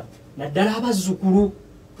azifuna naddala abazzukulu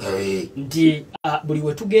nti buli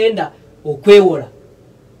we tugenda okwewola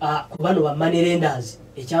ku bano ba Manerendas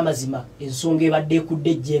ekyamazima ensonga ebadde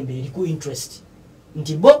ekudde ejjembe eriku interest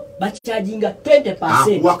nti bo bakyajinga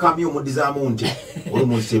 20% wakamye omudizaamu nti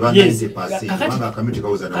olumusebanga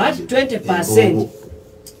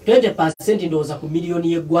 20% ndowooza ku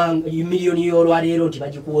miliyoni y'eggwanga miliyoni y'olwaleero nti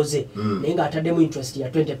bagikuwoze naye ng'ataddemu interest ya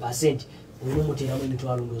 20% olumuteeramu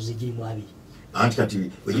emitwalo ndowooza egirimu 2 anti kati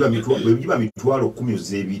wegiba mitwalo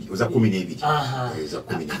 10 oza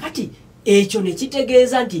 12 kakati ekyo ne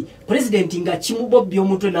kitegeeza nti pulezidenti nga kimubobbya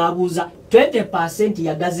omutwe n'abuuza 20%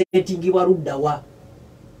 yagazetingibwa luddawa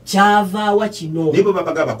kyavaawa kino nibo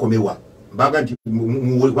babaga bakomewa baga nti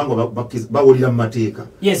bawulira mu mateeka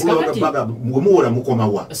muwola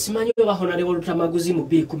mukomawa simanyi oba Honorable Luttamaguzi mu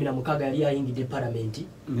 2016 yali ayingidde palamenti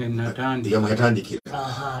yatandikira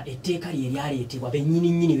etteeka lye lyaleetebwa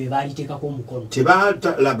bennyininyini be baaliteekako omukono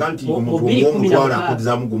tebalaga nti omuntu omutwala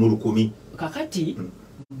akodizaamu gumu 10 kakati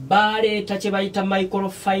baleeta kye bayita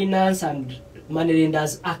Microfinance and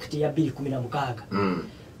Manerendas Act ya 2016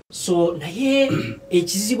 so naye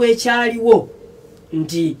ekizibu ekyaliwo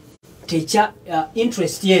nti techa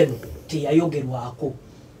interest yenu teyayogerwako.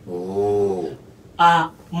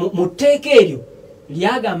 Muteeka eryo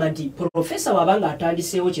lyagamba nti professor wabanga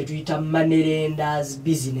atandiseewo kye tuyita money lenders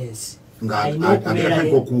business.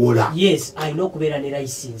 Yes, alina okubeera ne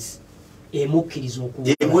license emukkiriza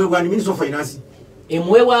okuwa. Emwewa Minister of Finance.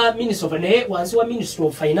 Emwewa Minister of Finance, wansi wa Minister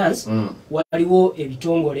of Finance waliwo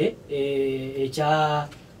ebitongole ekya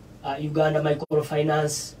Uganda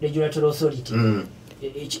Microfinance Regulatory Authority.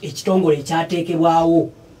 Ekitongole ekyateekebwawo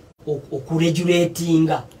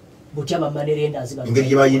okuregulatinga butya money lenders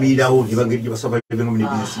ngeri bayimirirawo ngeri basaba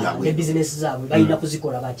ne business zaabwe balina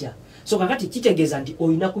kuzikola batya. So kakati kitegeeza nti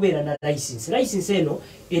olina kubeera na license. License eno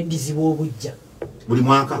eddizibwa obujja buli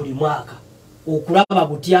mwaka okulaba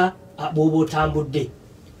butya bw'oba otambudde.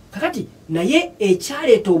 Kakati naye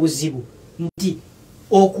ekyaleeta obuzibu nti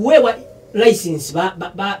okuweebwa license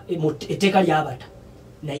etteeka lyabata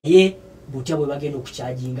naye butya bwe bagenda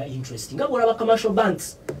okukyajinga interest nga bwolaba commercial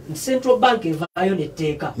banks nti central bank evaayo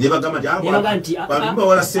netteeka nebaga nti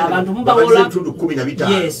abantu mubawola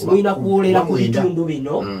yes mulina kuwolera ku bitundu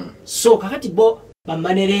bino. So kakati bo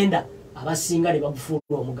bamanerenda abasinga ne bagufuula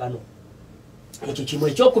omugano. Ekyo kimu.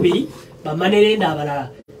 Ekyokubiri bamanerenda abalala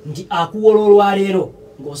nti akuwola olwaleero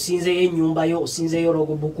ng'osinzeyo ennyumba yo osinzeyo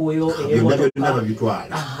logobuku yo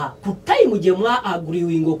ku time gye mwa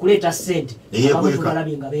agreeing okuleeta ssente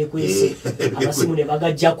abamubalabye nga beekwese abasimu ne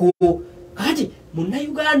bagajjako. Kati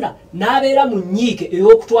munnayuganda n'abeera mu nnyiike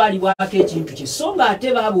ey'okutwalibwako ekintu kye so nga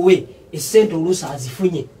ate baabuwe essente oluusi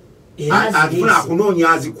azifunye akunoonya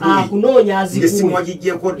azikuwe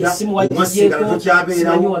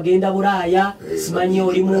simanyi wagenda Bulaaya simanyi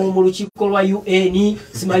oli mu lukiiko lwa UN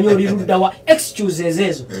simanyi oli luddawa excuses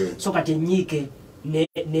ezo. So kati ennyiike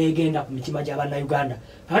negenda ku mitima gy'abannayuganda.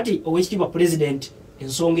 Kati owekitiibwa president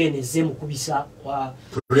ensonga eno ezze mukubisa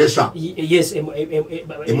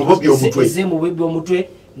ezze mubobbi omutwe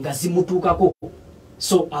nga zimutuukako.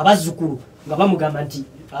 So abazzukulu nga bamugamba nti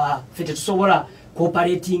ffe tetusobola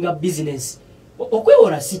cooperating business.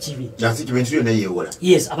 Okwewola si kibi.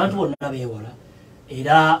 Yes, abantu bonna beewola.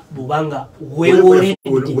 Era bubanga weewole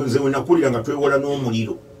nze wenakulira nga twewola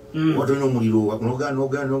n'omuliro. Watolina omuliro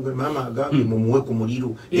mama agambe mumuwe ku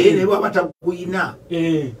muliro ne bwaba taguyina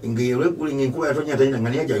ng'eregula enkuba yatonya talina nga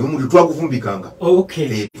naye ajayo omuliro twaguvumbikanga.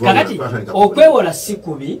 Kakati okwewola si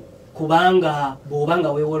kubi kubanga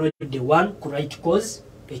bw'obanga weewoledde one ku right cause.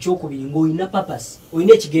 Ekyokubiri ng'olina purpose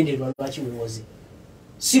olina ekigendererwa lwaki weewoze.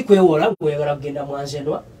 Si kwewola ng'oyagala kugenda mu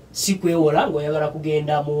Anzenwa, si kwewola ng'oyagala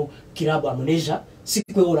kugenda mu kirabu amuneja, si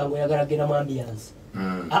kwewola ng'oyagala kugenda mu ambiance.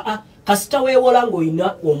 Kasita weewola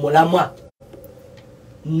ng'olina omulamwa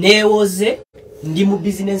neewoze ndi mu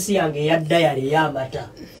bizinensi yange eya dayari ey'amata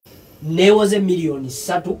neewoze miliyoni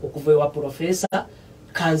 3 okuva ewa profesa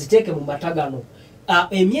kanziteeke mu mata gano.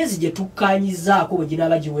 Emyezi gye tukkaanyizaako bwe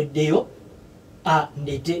ginaaba giweddeyo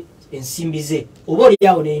ndete ensimbi ze oba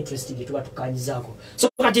oliawo ne interest gye tuba tukkaanyizaako. So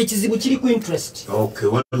kati ekizibu kiri ku interest.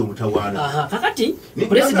 Wali omutawaana. Kakati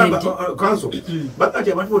president council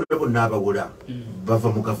bakati abantu bonna abawola bava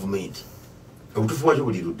mu gavumenti obutuufu bwakyo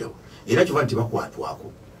buli luddawo era kiva nti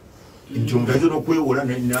bakwatwako nti omuntu ayinza n'okwewola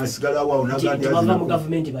nasigalawo awo bava mu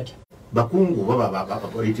gavumenti batya bakungu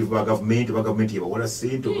bapolitive ba gavumenti yebawola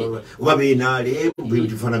ssente oba beenaale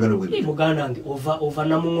bifanagano bwe muganda wange ova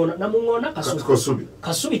namuŋona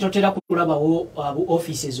kasubi totera kulabawo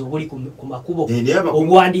offices obuli ku makubo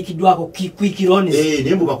obuwandiikiddwako kwikironi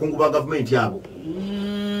naye mu bakungu ba gavumenti abo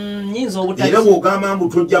nyinza obutaki era bw'ogamba mbu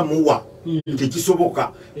tojja muwa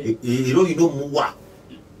tekisoboka era olina omuwa.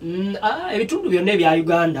 Ebitundu byonna ebya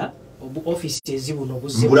Uganda offices buno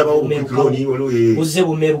buzze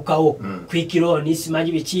bumerukawo kwikironi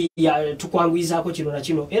simanyi biki tukwanguyizaako kino na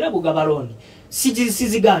kino era bugaba looni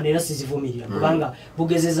sizigaana era sizivumirira kubanga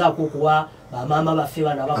bugezezaako okuwa bamaama baffe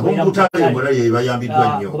bano abakuwa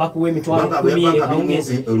emitwalo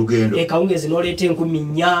 10 ekawungezi n'oleeta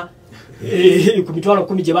 10,000 ku mitwalo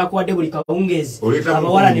 10 gye bakuwadde buli kawungezi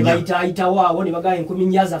abawala ne bayitaayitawo awo ne bagaba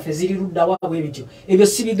 10,000 zaffe ziri luddawo bwe bityo. Ebyo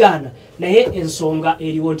si bigaana naye ensonga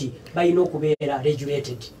eriwo nti balina okubeera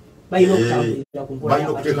regulated balina okutambulira ku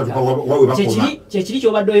nkola kyekiri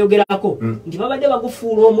kyobadde oyogerako nti babadde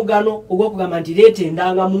bagufuula omugano ogw'okugamba nti leeta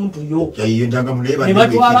endangamuntu yo ne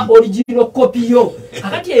batwala original copy yo.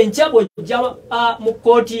 Kakati enkya bw'ojja mu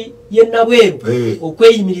kkooti y'e Nabweru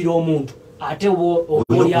okweyimirira omuntu ate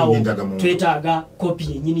obolyawo twetaaga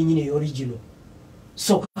kopi yennyini y'original.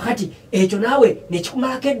 So kakati ekyo naawe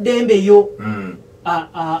nekikumalako eddembe yo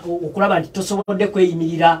okulaba nti tosobodde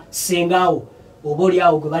kweyimirira sengaawo oba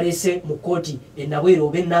oliawo gwe baleese mu kkooti e Nabweru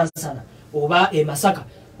oba e Nansana oba e Masaka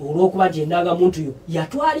olw'okuba nti endangamuntu yo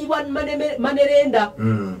yatwalibwa manerenda.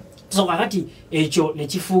 so kakati ekyo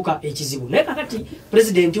nekifuuka ekizibu naye kakati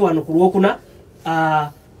president wano ku Lwokuna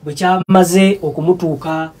bwe kyamaze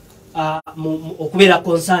okumutuuka okubeera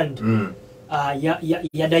concerned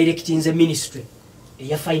ya directing ministry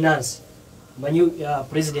ya finance manyu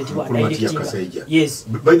president wa directing yes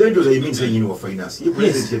by the end of the means saying wa finance you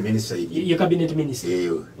president yes. Minister you cabinet minister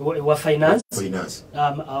wa finance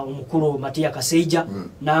omukulu Matia Kaseija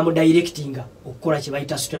na mu directing okukola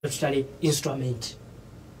kibayita statutory instrument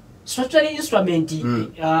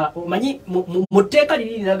manyi muteka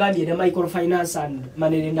lili nagambye ne Microfinance and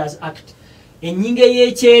Money Lenders Act enyinge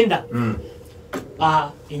y'ekyenda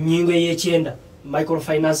enyinge y'ekyenda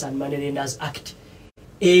Microfinance and Money Lenders Act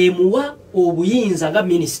emuwa obuyinza nga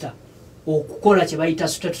minister okukola kye bayita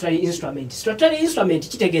statutory instrument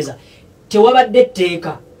kitegeeza tewabadde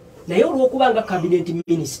tteeka naye olw'okuba nga cabinet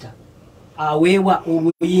minister aweebwa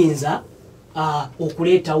obuyinza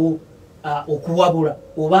okuleetawo okuwabula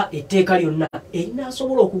oba etteeka lyonna erina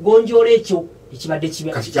asobola okugonjoola ekyo ekibadde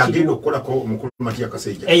kyagenda okukolako omukulu Matia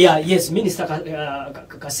Kaseija yes minister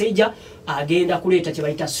Kaseija agenda kuleeta kye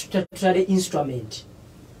bayita statutory instrument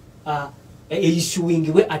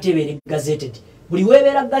issuingibwe ate ebeere gazetted buli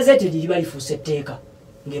weebeera gazetted liba lifuuse etteeka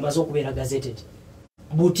ng'emaze okubeera gazetted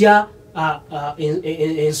butya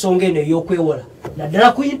ensonga eno ey'okwewola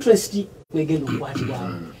naddala ku interest kwegenda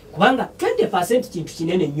okukwatibwamu kubanga 20% kintu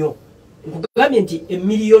kinene nnyo nkugambye nti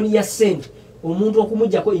emiliyoni ya sente omuntu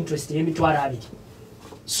okumuggyako interest y'emitwalo 2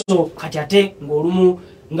 so kati ate ng'olumu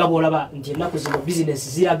nga bw'olaba nti ennaku zino bizinesi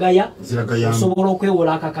ziragaya osobola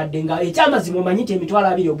okwewola akakadde nga ekyamazima omanyi nti emitwalo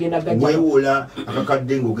 2 ogenda gajja weewola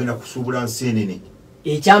akakadde ng'ogenda kusuubula nseenene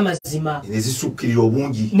ekyamazima ne zisukkirira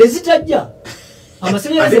obungi ne zitajja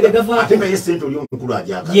amasannyalaze gavaate nga ye sente oli omukulu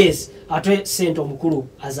ajaagala yes ate sente omukulu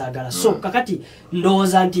azaagala so kakati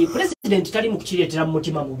ndowooza nti president tali mu kukireetera mu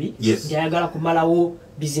mutima mubi nti ayagala kumalawo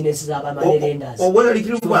bizinesi z'abamalenders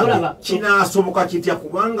obweralikirivu bwange kinaasoboka kitya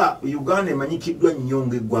kubanga Uganda emanyikiddwa nnyo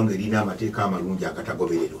ng'eggwanga erina amateeka amalungi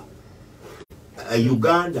agatagobererwa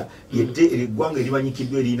Uganda eggwanga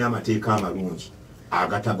erimanyikiddwa erina amateeka amalungi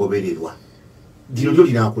agatagobererwa dino lyo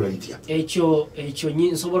linaakula litya ekyo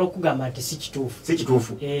nsobola okugamba nti si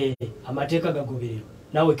kituufu amateeka gagobererwa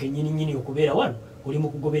naawe kennyini okubeera wano oli mu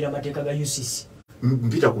kugobera amateeka ga UCC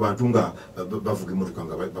mpita ku bantu nga bavuga emmotoka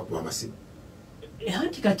nga bakuba amasimu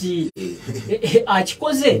anti kati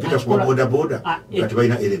akikoze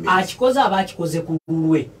aba akikoze ku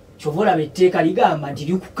lulwe kyova olaba etteeka ligamba nti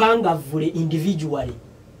likukangavvule individually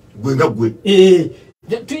gwenga gwe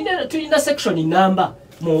tulina section number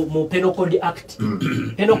mu Penal Code Act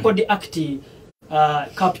Penal Code Act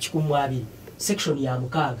cap 12 section ya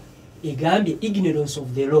 6 egambye ignorance of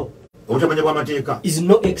the law obutamanya bw'amateeka is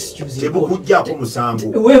no excuse tebukujjako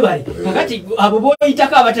musango webale kakati abo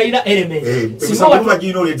boyitako abatalina element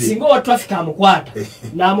singa wa traffic amukwata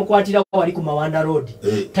n'amukwatira wali ku Mawanda Road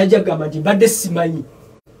tajja gamba nti mbadde simanyi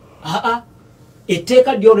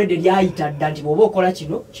etteeka ly'olwedde lyayita dda nti bw'oba okola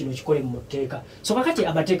kino kikole mu tteeka so kakati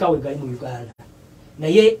amateeka we gali mu Uganda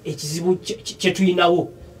naye ekizibu kye tulinawo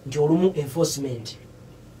nti olumu enforcement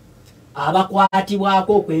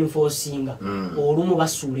abakwatibwako okwenforcinga olumu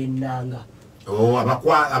basuula ennanga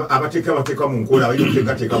abateeka mu nkola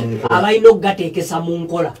abalina okugateekesa mu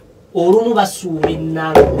nkola olumu basuula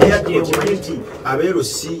ennanga nti abeero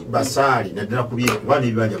si basaali naddala kuba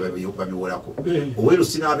n'ebibanja babiwolako oweero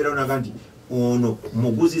si n'abeerawo naga nti ono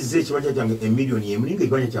muguzizza ekibanja kyange emiliyoni emu ninga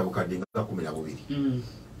ekibanja kya bukadde nga 12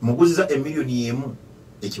 muguzizza emiliyoni emu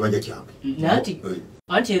ekibanja kyange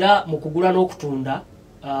anti era mu kugula n'okutunda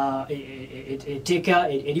etteeka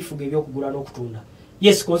erifuga ebyokugula n'okutunda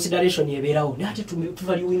yes consideration ebeerawo naye ate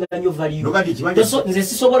tuvaluinga nnyo value nze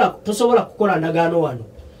tosobola kukola ndagaano wano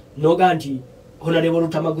noga nti Honorable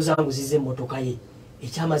Luttamaguzi anguziza emmotoka ye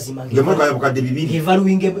ekyamazima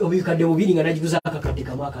evaluinga obukadde 2 nga nagiguza akakadde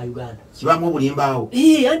kamu aka Uganda kibamu obulimbaawo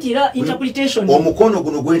anti era interpretation omukono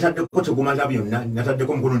guno gwetaddeko tegumala byonna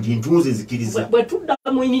nataddeko omukono nti ntunze nzikiriza bwe tudda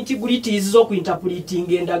mu integrities z'okuinterpreting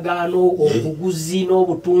endagaano obuguzi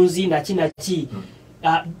n'obutunzi naki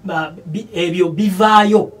ebyo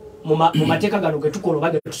bivaayo mu mateeka gano ge tukola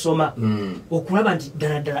oba ge tusoma okulaba nti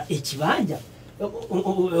ddala ekibanja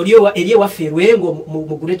eri ewaffe Lwengo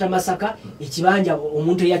mu Greater Masaka ekibanja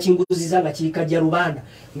omuntu eyakinguziza nga kiri Kajja Rubanda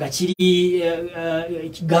nga kiri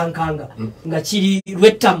Gankanga nga kiri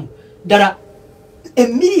Lwettamu ddala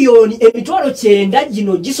emiliyoni emitwalo 9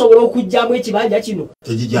 gino gisobola okujjamu ekibanja kino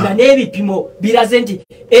nga n'ebipimo biraze nti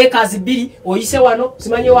acres 2 oyise wano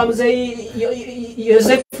simanye wa muzeeyi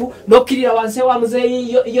Yosefu n'okkirira wansi wa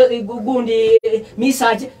muzeeyi gundi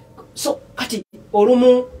Misaje so kati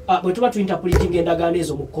olumu bwe tuba tuinterpreting endagaano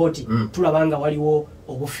ezo mu kooti tulabanga waliwo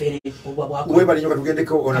obufere obwa bwako webali nyoka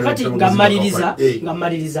tugendeko kati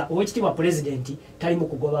ngamaliriza owekitibwa president tali mu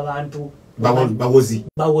kugoba abantu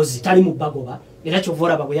bawozi tali mu bagoba era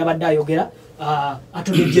kyovora bwe yabadde ayogera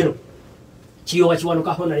atolejero kiyowa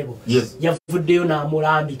kiwanuka honorable yavuddeyo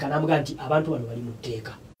n'amulambika n'amuga nti abantu bano bali mu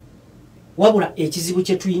tteeka wabula ekizibu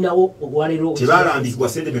kye tuyinawo obwalero tebalambikibwa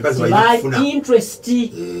sente mekazi bayifuna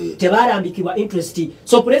tebalambikibwa interest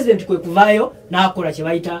so president kwe kuvaayo n'akola kye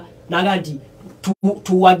bayita naga nti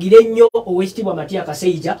tuwagire nnyo owekitibwa Matia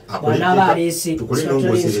Kaseija bw'anaaba aleese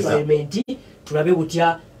instrument tulabe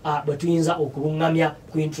butya bwe tuyinza okulungamya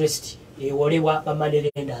ku interest ewolebwa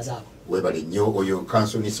bamanerenda zaabo webale nnyo oyo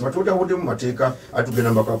kansonisi batudde mu mateeka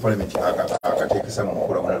atugenda mbaka parliament akateekesa mu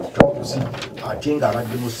nkola mwana Luttamaguzi ate nga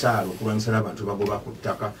abadde mu ssaala okulwanyisa n'abantu bagoba ku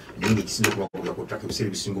ttaka naye ng'ekisinga okubagobya ku ttaka ebiseera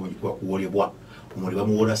ebisinga obujikuba kuwolebwa omuli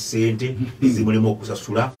bamuwola ssente ezimulema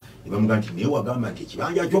okusasula ne bamuga nti naye wagamba nti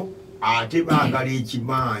ekibanja kyo ate baagala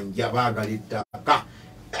ekibanja baagala ettaka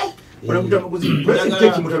Luttamaguzi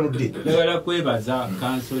kimutanudde njagala kwebaza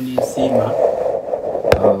kansoni Nsiima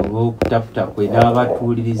okutafuta kwe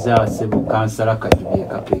n'abatuuliriza Ssebo kansala Kajubye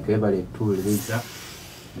Kapeke bale tuuliriza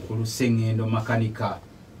mukulu Sengendo makanika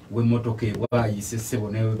w'emmotoka ebwayise Ssebo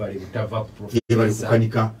naye bale butava ku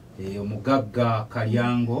profesa omugagga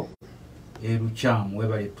Kalyango Luchamu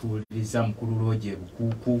webale tuuliriza mukulu Roje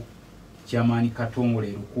Bukuku Kyamaani Katongole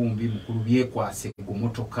Lukumbi mukulu Byekwase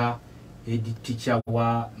Gummotoka head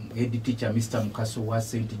teacher Mr. Mukaso wa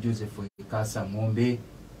St. Joseph Kasa Ngombe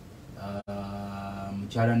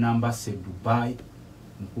Mchala Nambase Dubai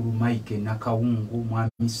mukulu Mike Nakawungu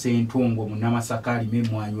mwami Sentongo munamasakali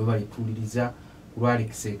memwanyi webale tuliriza ku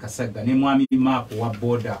Alex Kasaga ne mwami Mako wa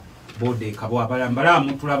boda ekabwa balambala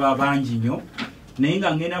mutulaba abangi nnyo naye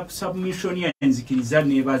nga ngenda ku submission ya nzikiriza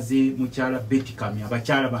nebaze mukyala Betty Kamya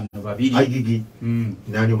abakyala bano babiri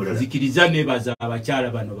nani mulala nzikiriza nebaza abakyala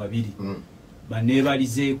bano babiri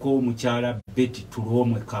banebalizeeko mukyala Betty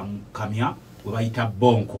Tulomwe Kamya we bayita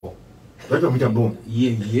Bonko bato muita Bonko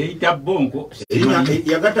yeyita Bonko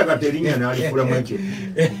yagatakata erinnya n'alifula mwekyo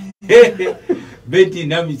Betty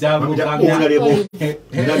Namisango Kamya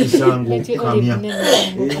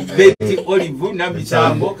Betty Olive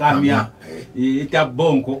Namisango Kamya ita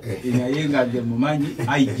Bonko naye nga nze mumanyi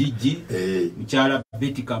IGG mukyala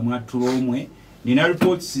Betty Kamya Tulomwe nina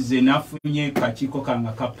reports ze nafunye kakiiko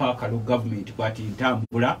kanga ka Pakalo government kwati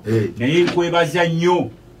ntambula naye nkwebaza nnyo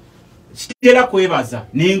sitera kwebaza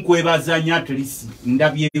nenkwebaza nnyo atlisi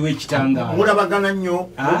ndabyewo ekitangaala mulabagana nnyo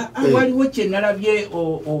waliwo kye nalabye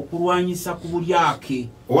okulwanyisa ku bulyake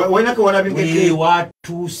walinako walabingeke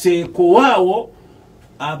watuuseeko waawo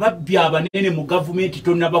ababbi abanene mu gavumenti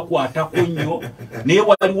tonnabakwatako nnyo naye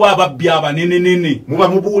waliwo ababbi abanenenene muba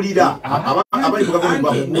mubuulira abali mu gavumenti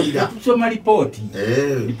bamubuulira tusoma lipooti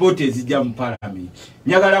ezijja mu palamenti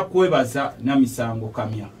njagala kwebaza Namisango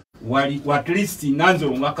Kamya wali at least nanze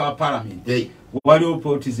omwaka wa palamenti waliwo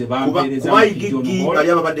pooti ze bampeereza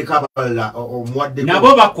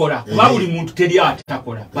nabo bakola kuba buli muntu teri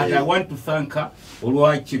atakola but I want to thank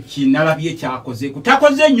olwakyo kinalabye kyakoze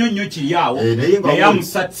kutakoze nnyo nnyo kiri awo naye am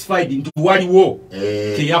satisfied nti waliwo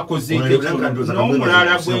kyeyakoze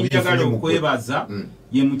n'omulala gwe njagala okwebaza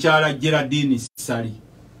ye mukyala Geraldine Sali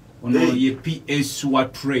ono ye PS wa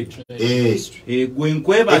trade gwe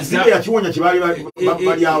nkwebaza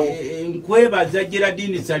nkwebaza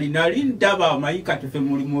Geraldine Sali nali ndaba amayika tufe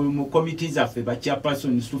mu committees affe ba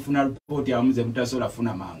chairperson tufuna report amuze mutasola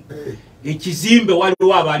funa mangu ekizimbe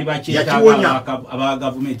waliwo abali bakyetaaga aba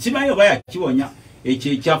government simanyi oba yakiwonya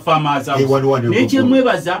ekyo ekya farmers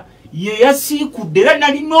n'ekyemwebaza ye yasiikudde era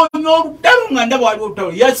nali noonya olutalo nga ndaba waliwo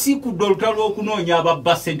olutalo yasiikudde olutalo okunoonya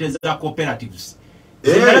ababba ssente za cooperatives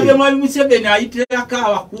nalabye mwami Museveni ayitirako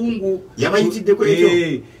abakungu yabayitiddeko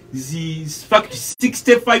ekyo fact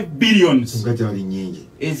 65 billions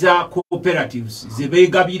eza cooperatives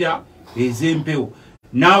zebegabira ezempewo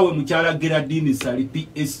nawe mukyala Geraldine Sali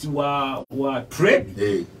PS wa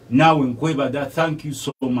trade nawe nkwebaza thank you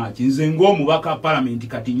so much nze ng'omubaka parliament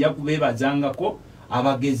kati nja kubebazangako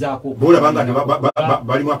abagezaako bolabanga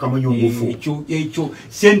bali mwaka munyungufu ekyo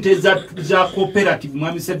sente za cooperative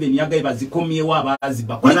mwami Museveni yagaye bazikomyewo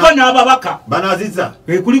abaziba kuliko n'ababaka banaziza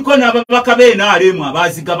kuliko n'ababaka b'NRM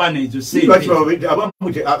abazigabana ezo sente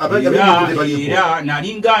era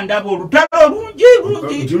nalinga ndaba olutalo lungi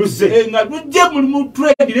nga lujje mu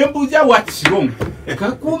trade nembuuza what's wrong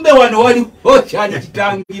kakumbe wano waliwo kyali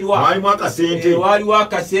kitangirwa waliwo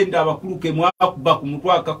akasente abakulu ke mwakuba ku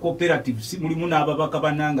mutwe aka cooperative si mulimu n'ababaka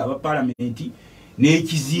bananga aba parliament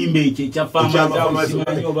n'ekizimbe ekyo ekya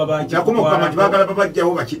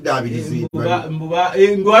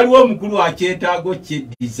ng'waliwo omukulu akyetaago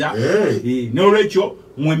kyeddiza n'olwekyo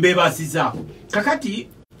mwe mbeebasizaako kakati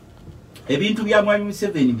ebintu bya mwami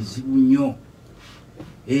Museveni bizibu nnyo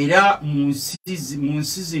era mu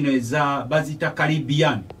nsi zino eza bazita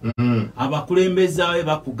Caribbean abakulembeze abe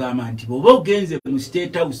bakugamba nti bw'oba ogenze mu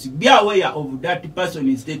State House be aware of that person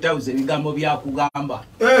in State House ebigambo byakugamba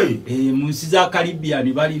mu nsi za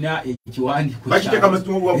Caribbean balina ekiwandiiko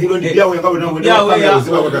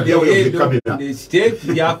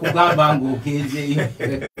byakugamba ng'ogenzeyo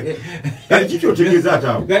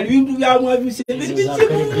bintu bya mwami Museveni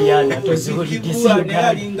naye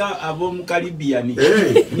alinga ab'omu Caribbean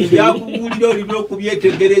byakugulira olina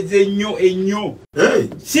okubyetegereza ennyo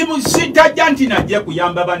sitajja nti najja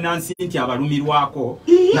kuyamba bannansi nti abalumirwako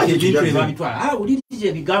ebintu ebabitwala wuliriza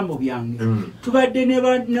ebigambo byange tubadde ne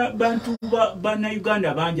bantu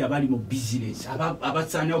bannauganda bangi abali mu bizinesi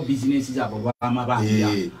abasaanawo bizinesi zaabwe b'amabanja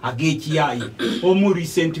ag'ekiyaayi omu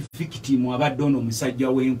recent victim abadde ono omusajja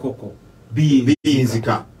w'enkoko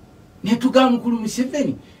biyinzika netugamba mukulu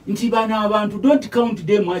Museveni nti bana abantu don't count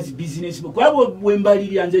them as business kwabo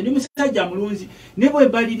bwembalirira nze ndi musajja mulunzi ne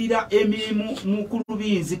bwembalirira emirimu mukulu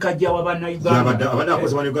biyinzika gya wabana Uganda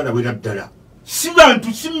abanakoze bana Uganda bwera ddala si bantu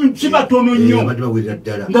si batono nnyo nga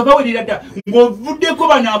bawulira ddala ng'ovuddeko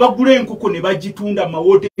bano abagula enkoko ne bagitunda mu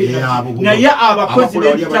mahoteri naye abakozi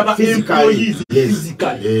b'ebitaba employees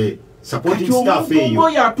physically supporting staff eyo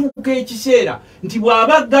yatuuka ekiseera nti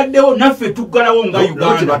bw'abagaddewo naffe tuggalawo nga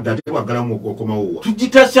Uganda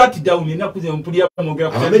tugita shutdown ennaku ze mpulira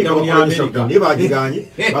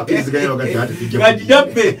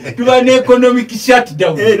naffe tuba ne economic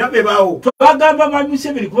shutdown twagamba mwami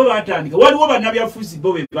Museveni kuba batandika waliwo bannabyafuzi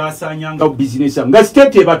bo be basaanyanga bizinesi nga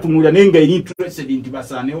state ebatunulira naye nga eri interested nti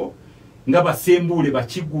basaanewo nga basembuule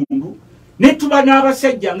bakigundu netuba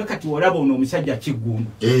n'abasajja nga kati olaba ono omusajja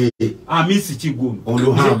Kiggundu Amisi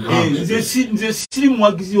Kiggundu nze siri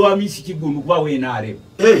muwagizi wa Amisi Kiggundu kuba weenaareba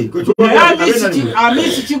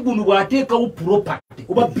Amisi Kiggundu bw'ateekawo property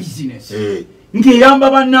oba business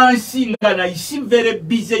ng'eyamba bannansi nga naisi very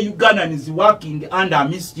busy Ugandans working under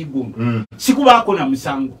Amisi Kiggundu sikubaako na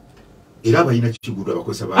musango era abalina Kiggundu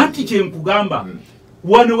abakozesa bangi anti kyenkugamba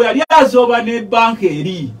wano we yali azooba ne banka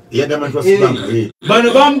eri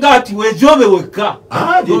bano bamugaa ati wezobe wekka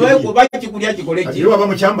oba kikulya kikole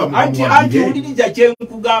anti wuliriza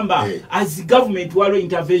kyenkugamba as government waliwo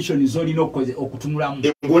intervention zolina okutunulamu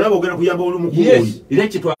era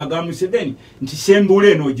kyetwagamba Museveni nti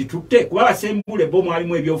Sembule eno ogitutte kuba basembule bo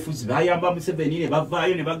mwalimu ebyofuzi bayamba Museveni ne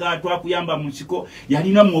bavaayo ne bagaa twakuyamba mu nsiko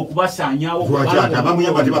yalinamu okubasaanyaawo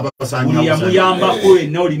yamuyambako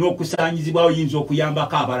wenna olina okusaanyizibwawo oyinza okuyamba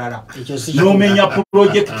abalala nomenya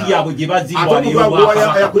projekiti yaabwe gye bazimba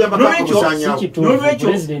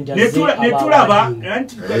netulaba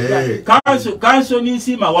kanso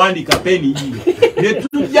n'insiima wandika peni yiyo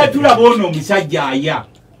netujja tulaba ono omusajja aya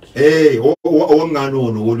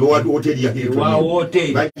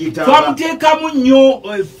twamuteekamu nnyo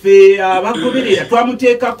ffe abagoberera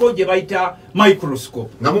twamuteekako gye bayita microscope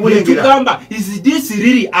netugamba is this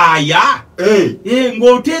really aya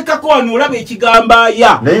ng'oteekako wano olaba ekigambo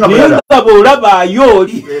aya naye nga bw'olaba ayo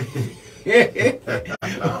oli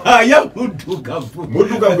aya muddugavu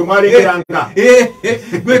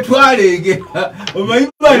gwe twalengera omanyi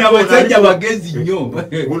bana abasajja bagezi nnyo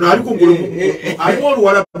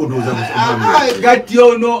gati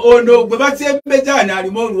ono gwe basembezana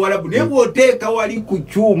alimu oluwalabu naye bw'oteeka wali ku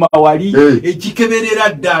kyuma wali ekikeberera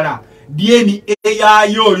ddala DNA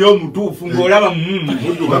yayo oli omutuufu ng'olaba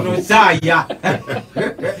ono saaya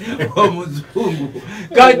omuzungu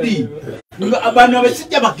kati bano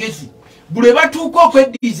abasajja bagezi bule batuuka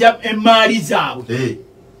okweddiza emaali zaabwe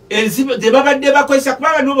ze babadde bakozesa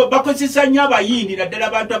kubanga nobo bakozesa nnyo abayindi naddala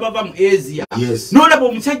abantu abava mu Asia n'olaba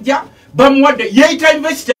omusajja bamuwadde yeeyita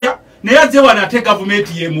investor naye azze wano ate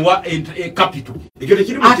gavumenti yemuwa capital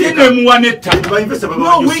ate nemuwa nettaka in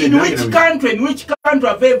which country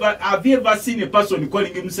have you ever seen a person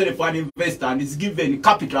calling himself an investor and is given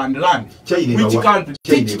capital and land? Which country?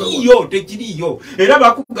 Tekiriyo era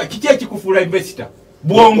bakuga kiki ekikufuula investor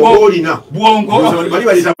bwongo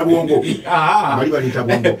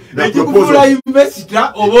ekikufuula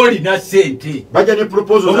investor oba olina sente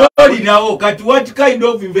oba olinawo kati what kind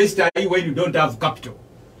of investor are you when you don't have capital?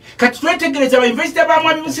 Kati twetegereza abainvesita ba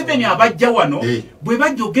mwami Museveni abajja wano bwe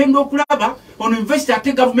bajja ogenda okulaba ono investor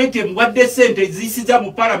ate gavumenti emuwadde sente ziyisiza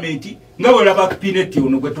mu palamenti nga bwelaba Pineti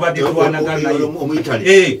ono gwe tubadde tulwanagana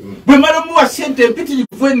naye bwe mala omuwa sente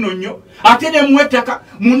empitirivu eno nnyo ate nemuwa ettaka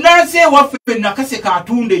munnansi ewaffe nakase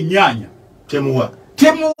kaatunda ennyaanya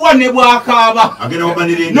temuwa ne bwakaaba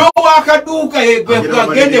n'owakaduuka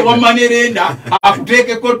agende wamanerenda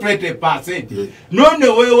akuteekeko 20%. None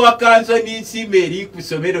weewakansa n'ensimba eri ku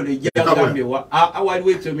ssomero lejjagambewa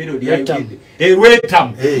waliwo essomero lyayogedde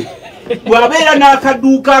erwetamu bw'abeera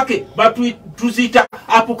n'akaduuka ke tuziyita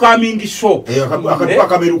upcoming shop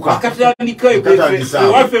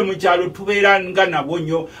akatandikawaffe mu kyalo tubeera nga nabo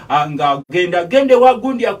nnyo nga gende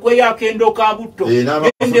wagundi akweyo akendo ka butto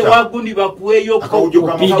gende wagundi bakuweyo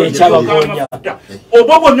amafuta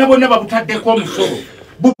oba bonna babutaddeko omusolo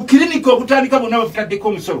bukiriniki obutandika bonna babutaddeko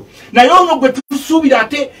omusolo naye ono gwe tusuubira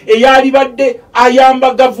ate eyalibadde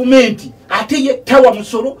ayamba gavumenti ate ye tawa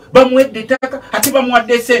musolo bamuwedde ettaka ate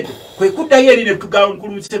bamuwadde sente kwe kuddayo eri ne tugawa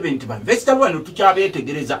nkulu Museveni nti bainvesita bano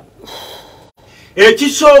tukyabeetegereza.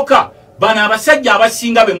 Ekisooka bano abasajja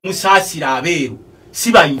abasinga be musaasira abeeru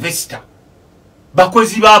si bainvesita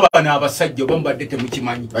bakozi b'abana abasajja oba mubadde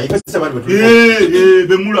temukimanyi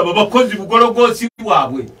bemulaba bakozi bugologoosi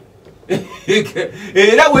bwabwe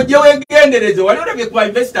era wejje wegendereze wali olabye ku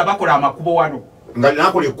bainvesita bakola amakubo wano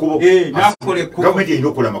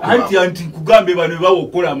anti kugambe bano bawo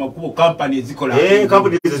okola amakubo kampani ezikola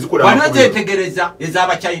bano zetegereza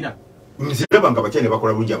ez'abachina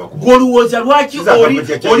golowooza lwaki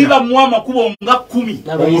oli bamuwa amakubo nga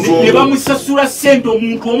 10 ne bamusasula sente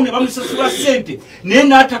omuntu omu ne bamusasula sente naye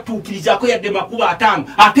n'atatuukirizaako yadde makubo 5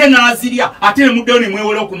 ate n'azirya ate ne muddeyo ne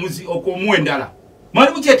mwewola okumuwa endala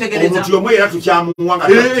mwali mukyetegereza nga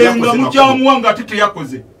mukyamuwa nga ate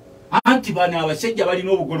teyakoze. Anti bano abasajja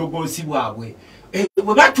balina obugologoosi bwabwe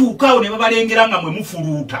bwe batuukaawo ne babalengera nga mwe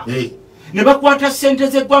mufuluuta ne bakwata ssente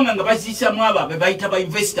z'eggwanga nga baziyisamu abo be bayita ba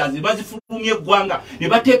investors ne bazifulumya eggwanga ne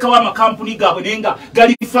bateekawo amakampuni gaabwe naye nga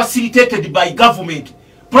gali facilitated by government,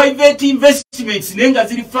 private investments naye nga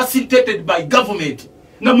ziri facilitated by government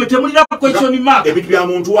nga mwe temulina question mark ebintu bya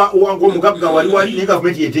muntu wangu omugagga wali ne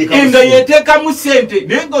government yeteekamu ssente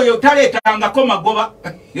naye ng'oyo taleetangako magoba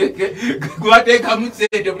gwateekamu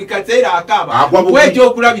ssente buli kaseera akaaba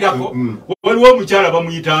kwekyokulabirako waliwo omukyala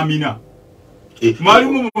bamuyita Amina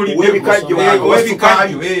mwalimu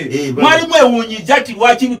mwalimu ewuunyiza ti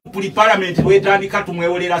lwaki buli palamenti lwetandika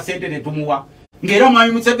tumwewolera ssente ne tumuwa ngera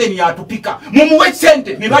mwami Museveni yatupika mumuwe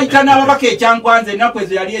sente ne bayita n'ababaka ekyankwanze ennaku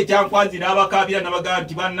ezo yali ekyankwanzi n'abakaabira n'abagamba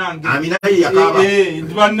nti bannange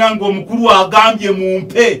bannange omukulu agambye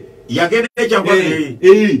mumpe yagenda ekyankwanze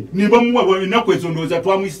ne bamuwa ennaku ezo ndowooza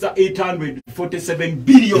twamuyisa 847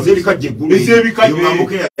 billion ez'ebikajjo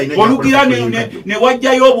olugira ne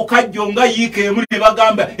wajjayo obukajjo nga yiika emu ne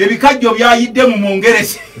bagamba ebikajjo byayidde mu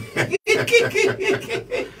Mwongereza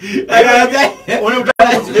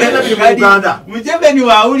Museveni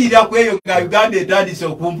waawulira ku eyo nga Uganda etandise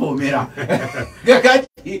okumpoomera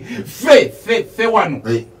fe wano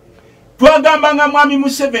twagambanga mwami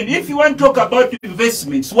Museveni, if you want to talk about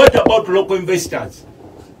investments, what about local investors?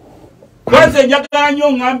 Kwanza njagala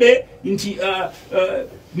nnyo ngambe nti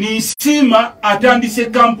Nisima atandise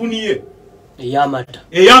kampuni ye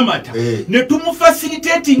eyamata ne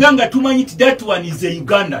tumufacilitatinga nga tumanyi ti that one is a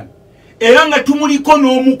Ugandan era nga tumuliko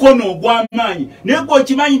n'omukono ogw'amaanyi naye gwe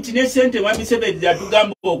okimanyi nti ne ssente mwami Museveni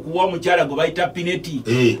yatugamba okuwa omukyala gwe bayita Pineti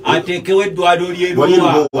ateekewo eddwaliro ly'erwa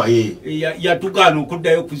yatugaana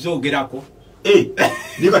okuddayo kuzoogerako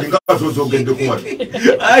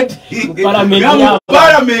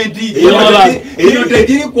palamenti eyo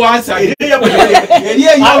tegiri kwasa ey'oluzungu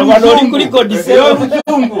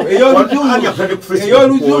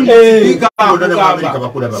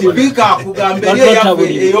sipiika akugamba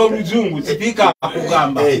ey'oluzungu sipiika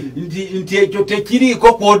akugamba nti ekyo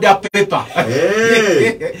tekiriiko kwoda pepa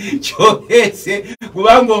kyogese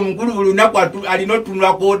kubanga omukulu buli lunaku alina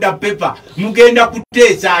otunula kwoda pepa mugenda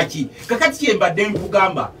kuteesa ki kakati kyembadde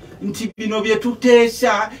nkugamba nti bino bye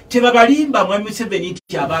tuteesa tebabalimba mwami Museveni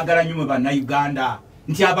nti abaagala nnyo mu bannayuganda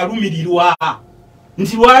nti abalumirirwa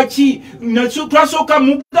nti lwaki twasooka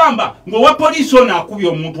mugamba ng'owa poliisi ono akubye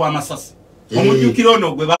omuntu amasasi omujjukiro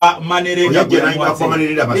ono gwe bamanerera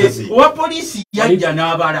owa poliisi yajja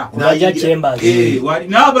n'abala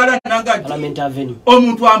n'abala nagati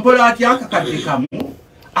omuntu ampola atya akakadde kamu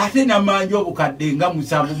ate namanja obukadde nga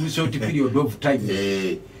 7 mu short period of time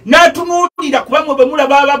n'atunuulira kubanga bwe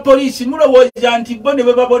mulaba abapoliisi mulowooza nti bo ne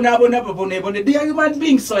bwe babonaabona baboneebone they are human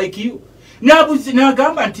beings like you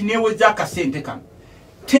n'agamba nti neeweza akasente kano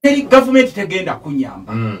teri gavumenti tegenda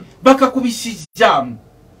kunyamba bakakubisizzaamu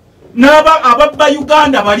ababba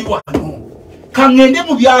Uganda bali wano kangende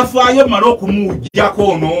mu byafaayo maro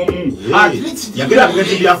kumujjako n'omu at least yagera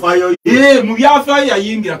kugenda byafaayo mu byafaayo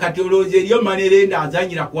yayingira kati olooze eriyo Manerenda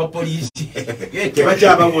azanyira kuwa polisi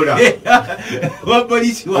tebakyababula wa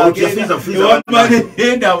polisi wa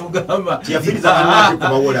Manerenda mugamba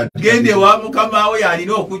gende wa mukama we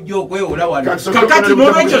yalina okujja okwewola wano kakati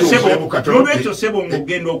n'olwekyo sebo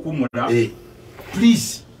ng'ogenda okumula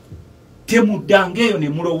please temuddangeeyo ne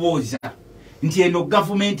mulowooza nti eno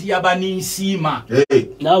gavumenti yabaninsiima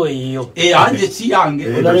nawe iyo anje siyange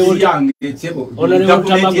sebo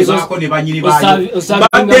gavumenti ebaako ne banyini baayo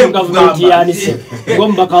gavumenti yanise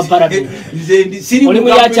ngomba kampala nze siri mu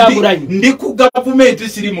gavumenti ndi ku gavumenti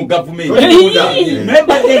siri mu gavumenti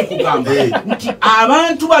mbadde nkugamba nti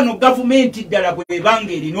abantu bano gavumenti ddala bwe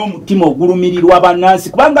banga erina omutima ogulumirirwa bannansi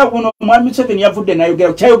kubanga buno omwami Museveni yavudde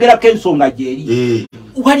nayogera kyayogerako ensonga gyeri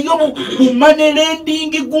waliyo mu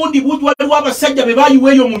Manerending gundi buji waliwo abasajja be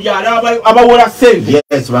bayiweeyo mu byalo abawola ssente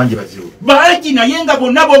bangi naye nga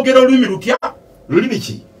bonna boogera olulimi lutya lulimi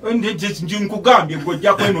ki nkugambye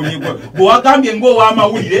ng'ojja kwenonyegwa bwewagambye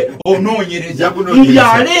ng'ow'amawulire onoonyereza mu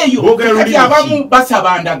byalo eyo kati abamu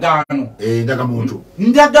basaba ndagaano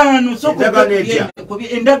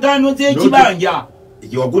endagaano z'ekibanja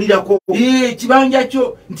ekibanja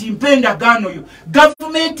kyo nti mpa endagaano yo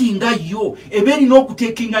gavumenti nga yo eba erina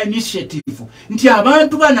okutekinga initiative nti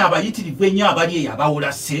abantu bano abayitirivu ennyo abali eyo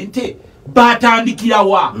abawola ssente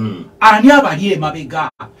batandikirawa ani abali emabega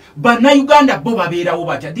bannayuganda bo babeerawo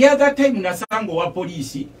batya the other time nasanga owa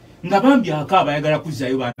poliisi nga bambyako abayagala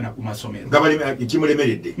kuzzayo baana ku masomero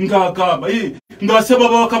ng'akaaba ng'asaba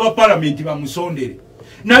babaka ba palamenti bamusondere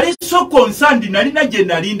nali so concerned nalina gye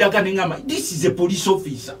nalindaga ne ngamba this is a police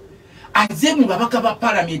officer aze mu babaka ba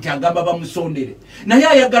parliament agamba bamusondere naye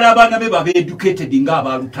ayagala abaana be babe educated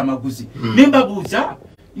ng'aba Luttamaguzi ne mbabuuza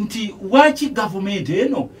nti waki government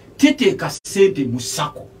eno teteeka ssente mu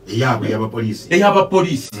sako eyaba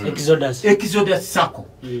poliisi exodus sako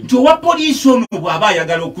nti owa poliisi ono bw'aba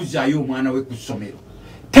ayagala okuzzaayo omwana we ku ssomero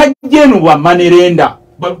tajja eno bwa Manerenda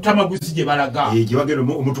Luttamaguzi gye balaga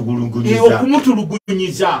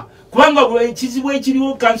okumutulugunyiza kubanga ekizibu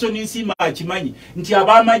ekiriwo kanso n'ensiima akimanyi nti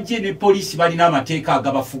ab'amagye ne poliisi balina amateeka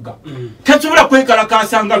agabafuga tasobola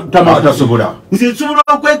kwekalakaasa nga Luttamaguzi nze nsobola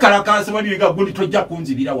okwekalakaasa baniga gundi tojja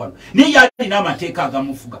kunzibira wano naye yalina amateeka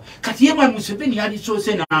agamufuga kati ye mwami Museveni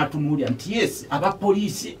yalisoose n'atunuulira nti yes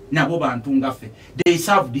abapoliisi nabo bantu ngaffe they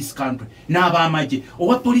serve this country n'ab'amagye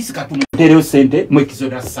owa poliisi katumutereyo ssente mu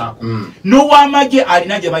Exodus Sacco n'ow'amagye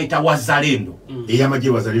alina gye bayita wazalendo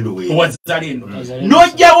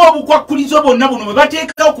n'ojjawo obukwakkulizo bonna buno bwe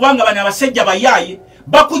bateekawo kubanga bano abasajja bayaaye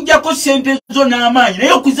bakujjako ssente zo n'amaanyi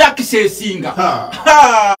naye okuzaakisa esinga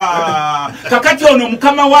kakati ono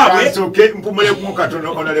mukama waabwe